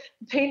called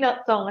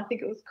Peanut Song, I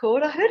think it was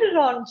called. I heard it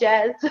on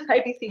Jazz,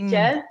 ABC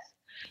Jazz.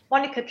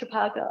 Monica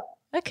Trapaga.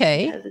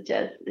 Okay. Has a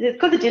jazz. It's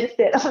called the Jazz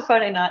Set on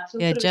Friday nights.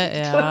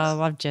 I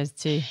love jazz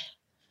too.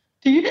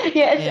 Do you?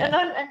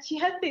 Yeah. And she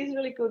has these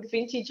really good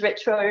vintage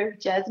retro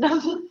jazz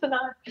numbers,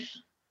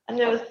 and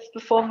there was a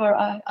performer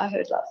I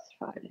heard last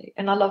Friday,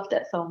 and I loved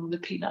that song, The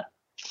Peanut.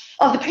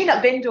 Oh, The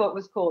Peanut Vendor it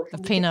was called. The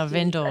Peanut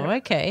Vendor,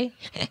 okay.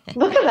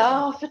 Look it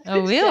up. I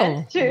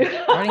will.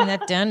 Writing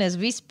that down as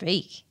we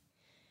speak.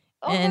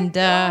 Oh my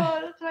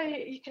God, that's why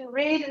you can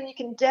read and you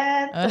can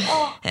dance.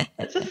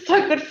 It's just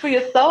so good for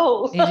your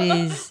soul. It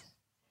is.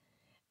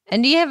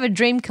 And do you have a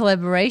dream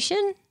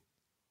collaboration?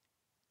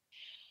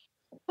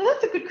 Well,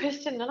 that's a good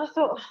question. And I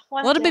thought a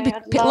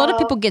lot of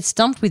people get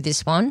stumped with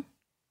this one.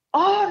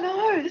 Oh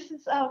no, this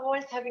is I'm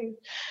always having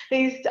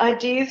these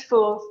ideas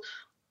for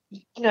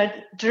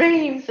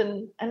dreams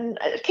and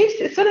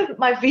it's sort of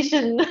my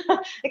vision.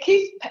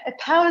 It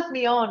powers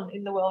me on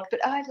in the world.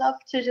 But I love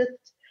to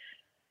just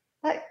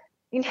like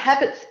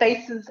inhabit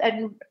spaces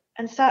and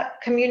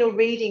start communal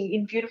reading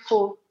in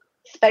beautiful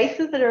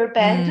spaces that are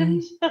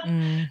abandoned,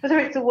 whether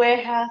it's a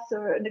warehouse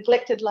or a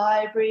neglected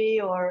librry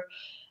or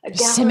a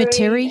gallery,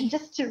 cemetery.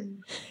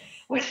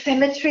 Or a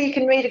cemetery. You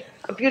can read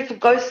a beautiful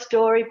ghost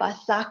story by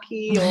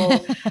Saki or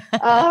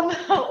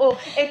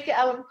Edgar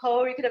Allan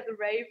Poe. You could have The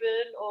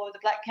Raven or The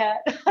Black Cat.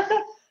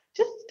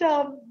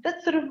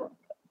 That's sort of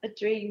a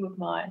dream of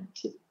mine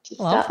to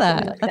love start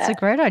that. Like that's that. A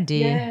great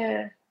idea.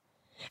 Yeah.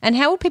 And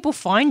how would people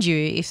find you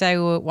if they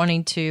were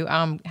wanting to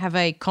have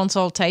a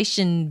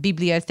consultation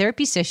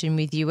bibliotherapy session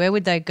with you? Where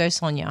would they go,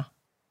 Sonya?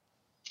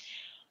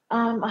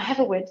 I have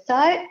a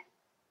website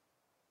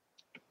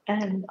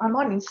and I'm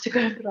on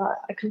Instagram, but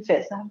I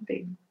confess I haven't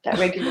been that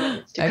regular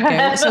on Instagram.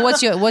 Okay. So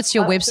what's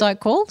your website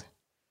called?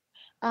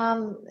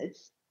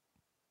 It's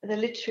the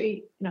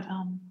literary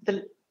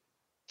the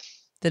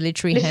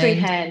literary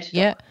hand.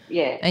 Yeah.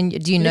 Yeah. And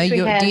do you know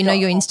your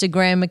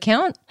Instagram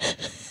account?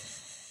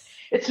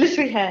 It's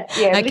literary hand.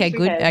 Yeah. Okay,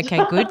 good. Hand.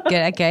 Okay, good.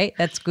 Okay,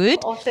 that's good.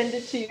 I'll send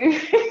it to you.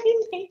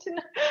 You need to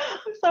know.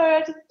 I'm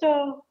sorry, I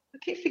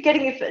keep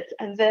forgetting if it's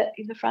in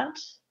the front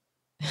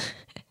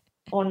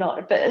or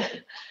not,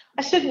 but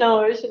I should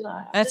know, shouldn't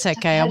I? That's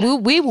okay.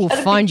 We will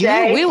find you.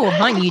 We will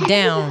hunt you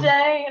down.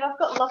 Day and I've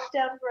got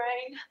lockdown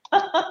brain.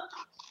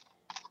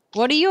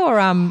 What are your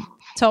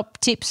top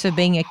tips for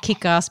being a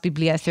kick-ass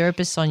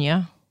bibliotherapist,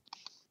 Sonya?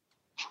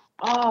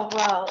 Oh,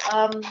 well,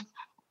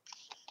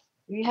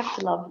 you have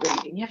to love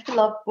reading. You have to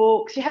love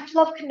books. You have to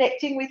love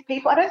connecting with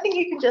people. I don't think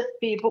you can just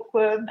be a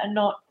bookworm and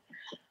not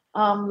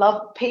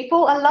love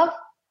people. I love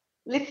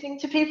listening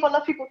to people. I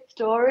love people's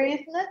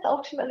stories, and that's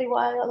ultimately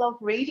why I love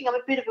reading. I'm a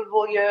bit of a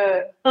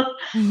voyeur.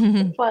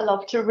 That's why I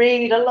love to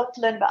read. I love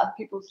to learn about other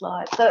people's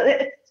lives. So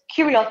it's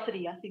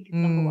curiosity, I think, is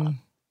number one.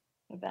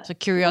 So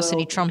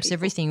curiosity trumps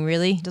everything,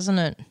 really, doesn't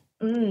it?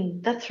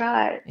 That's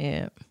right.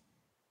 Yeah.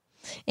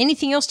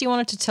 Anything else you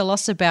wanted to tell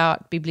us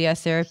about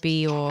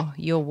bibliotherapy or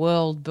your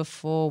world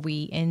before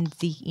we end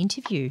the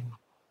interview?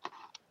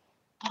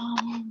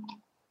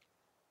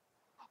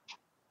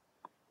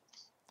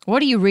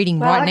 What are you reading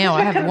right now?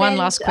 I have one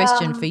last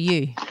question for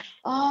you.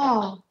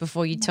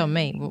 Before you tell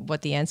me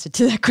what the answer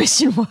to that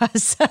question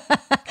was.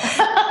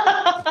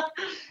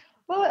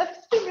 Well, I've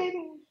just been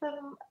reading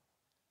some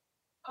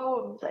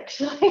poems,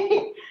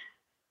 actually.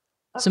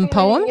 Some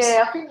poems?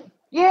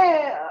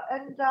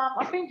 And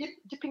I've been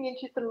dipping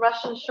into some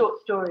Russian short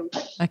stories.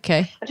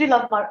 Okay. I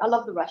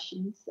love the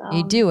Russians.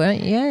 You do,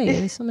 yeah.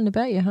 There's something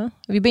about you, huh?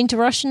 Have you been to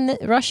Russia?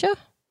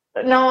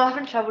 No, I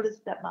haven't travelled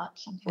that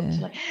much,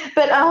 unfortunately. Yeah.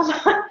 But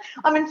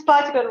I'm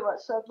inspired to go to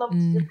Russia. I'd love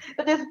to.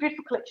 But there's a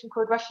beautiful collection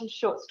called Russian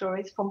Short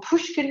Stories from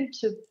Pushkin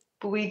to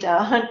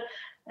Buida,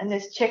 and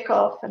there's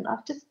Chekhov, and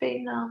I've just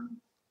been,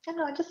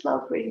 I just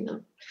love reading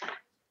them.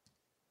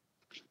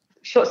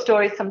 Short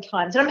stories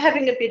sometimes. And I'm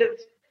having a bit of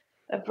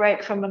a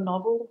break from a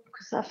novel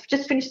because I've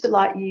just finished The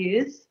Light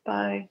Years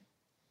by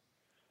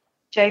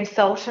James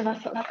Salter, and I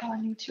thought,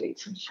 I need to read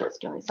some short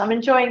stories. So I'm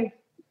enjoying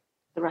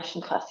the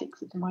Russian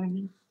classics at the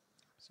moment.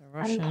 So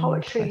Russian and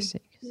poetry.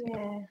 Classics.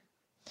 Yeah.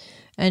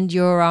 And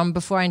your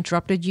before I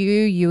interrupted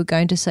you were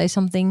going to say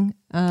something,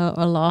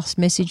 a last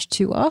message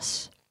to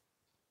us?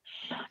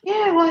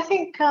 Yeah, well, I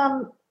think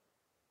a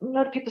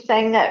lot of people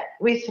saying that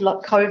with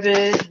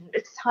COVID,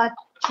 it's hard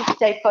to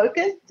stay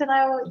focused, and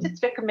I would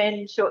just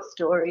recommend short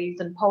stories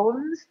and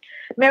poems.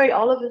 Mary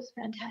Oliver's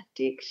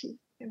fantastic.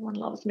 Everyone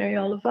loves Mary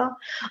Oliver.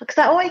 Because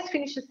I always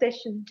finish a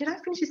session. Did I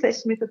finish a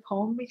session with a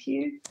poem with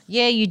you?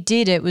 Yeah, you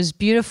did. It was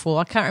beautiful.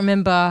 I can't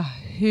remember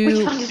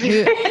who.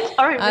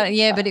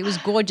 Yeah, but it was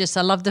gorgeous.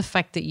 I love the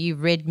fact that you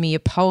read me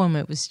a poem.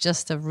 It was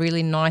just a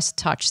really nice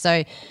touch.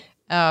 So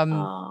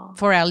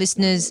for our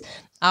listeners,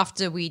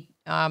 after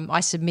I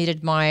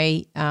submitted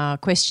my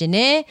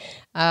questionnaire,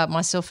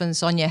 myself and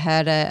Sonya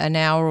had an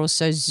hour or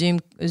so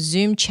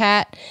Zoom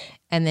chat.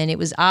 And then it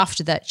was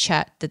after that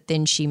chat that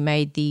then she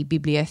made the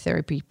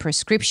bibliotherapy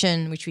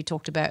prescription, which we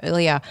talked about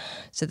earlier.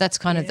 So that's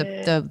kind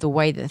of the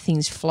way that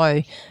things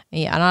flow.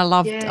 Yeah, and I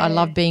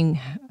loved being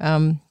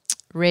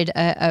read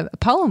a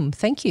poem.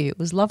 Thank you. It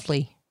was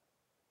lovely.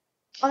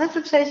 Oh, that's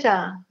a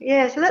pleasure.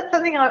 Yeah, so that's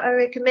something I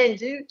recommend.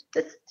 Do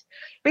just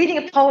reading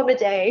a poem a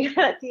day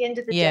at the end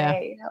of the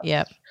day.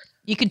 Yeah.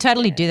 You can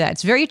totally do that.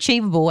 It's very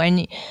achievable, and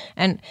you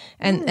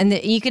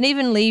can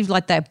even leave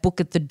like that book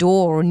at the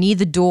door or near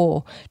the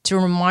door to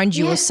remind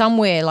you, or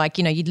somewhere like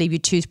you'd leave your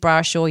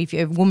toothbrush, or if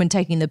you're a woman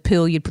taking the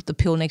pill, you'd put the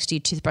pill next to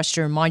your toothbrush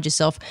to remind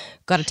yourself,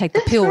 got to take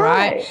the pill,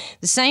 right?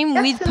 The same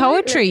with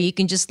poetry. You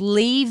can just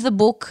leave the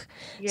book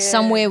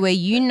somewhere where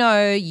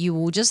you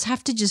will just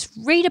have to just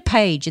read a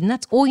page, and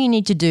that's all you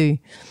need to do.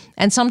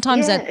 And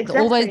sometimes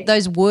all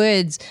those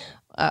words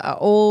are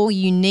all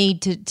you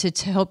need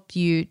to help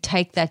you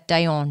take that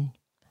day on,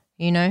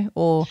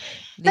 or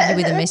leave you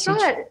with a message.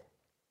 Right.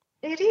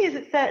 It is.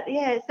 It's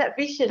that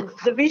vision,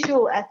 the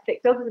visual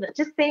aspect of it.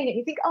 Just seeing it,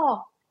 you think,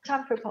 oh,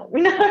 time for a poem,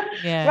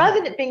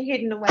 rather than it being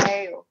hidden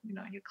away or, in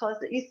your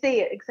closet. You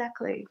see it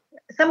exactly.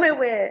 Somewhere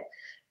where,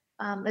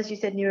 as you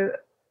said, your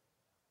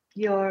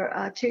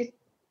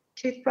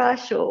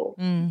toothbrush or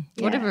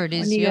whatever it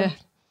is,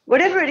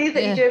 whatever it is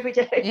that you do every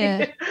day.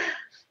 Yeah.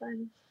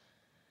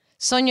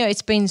 Sonya,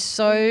 it's been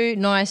so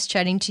nice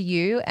chatting to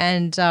you,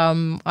 and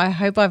I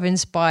hope I've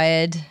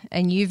inspired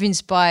and you've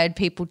inspired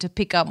people to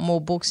pick up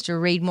more books, to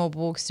read more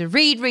books, to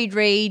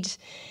read.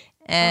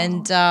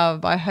 And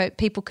I hope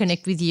people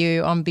connect with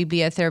you on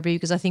bibliotherapy,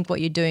 because I think what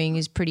you're doing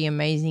is pretty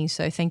amazing.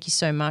 So thank you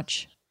so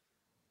much.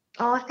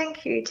 Oh,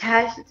 thank you,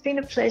 Tash. It's been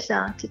a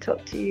pleasure to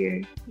talk to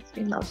you. It's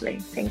been lovely.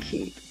 Thank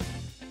you.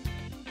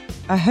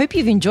 I hope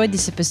you've enjoyed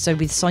this episode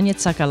with Sonya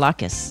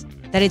Tsakalakis,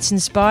 that it's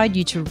inspired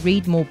you to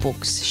read more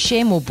books,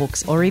 share more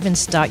books, or even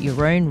start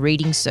your own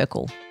reading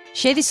circle.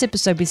 Share this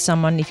episode with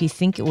someone if you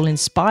think it will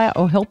inspire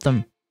or help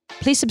them.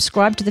 Please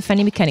subscribe to the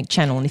Fanny Mechanic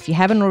channel, and if you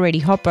haven't already,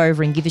 hop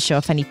over and give the show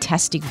a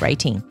fantastic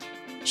rating.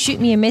 Shoot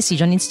me a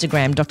message on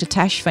Instagram, Dr.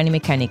 Tash Fanny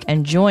Mechanic,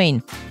 and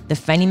join the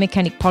Fanny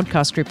Mechanic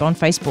podcast group on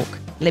Facebook.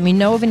 Let me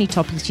know of any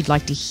topics you'd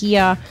like to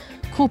hear,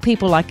 cool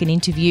people I can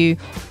interview,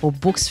 or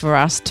books for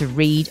us to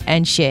read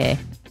and share.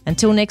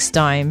 Until next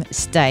time,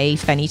 stay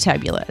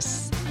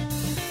fanny-tabulous.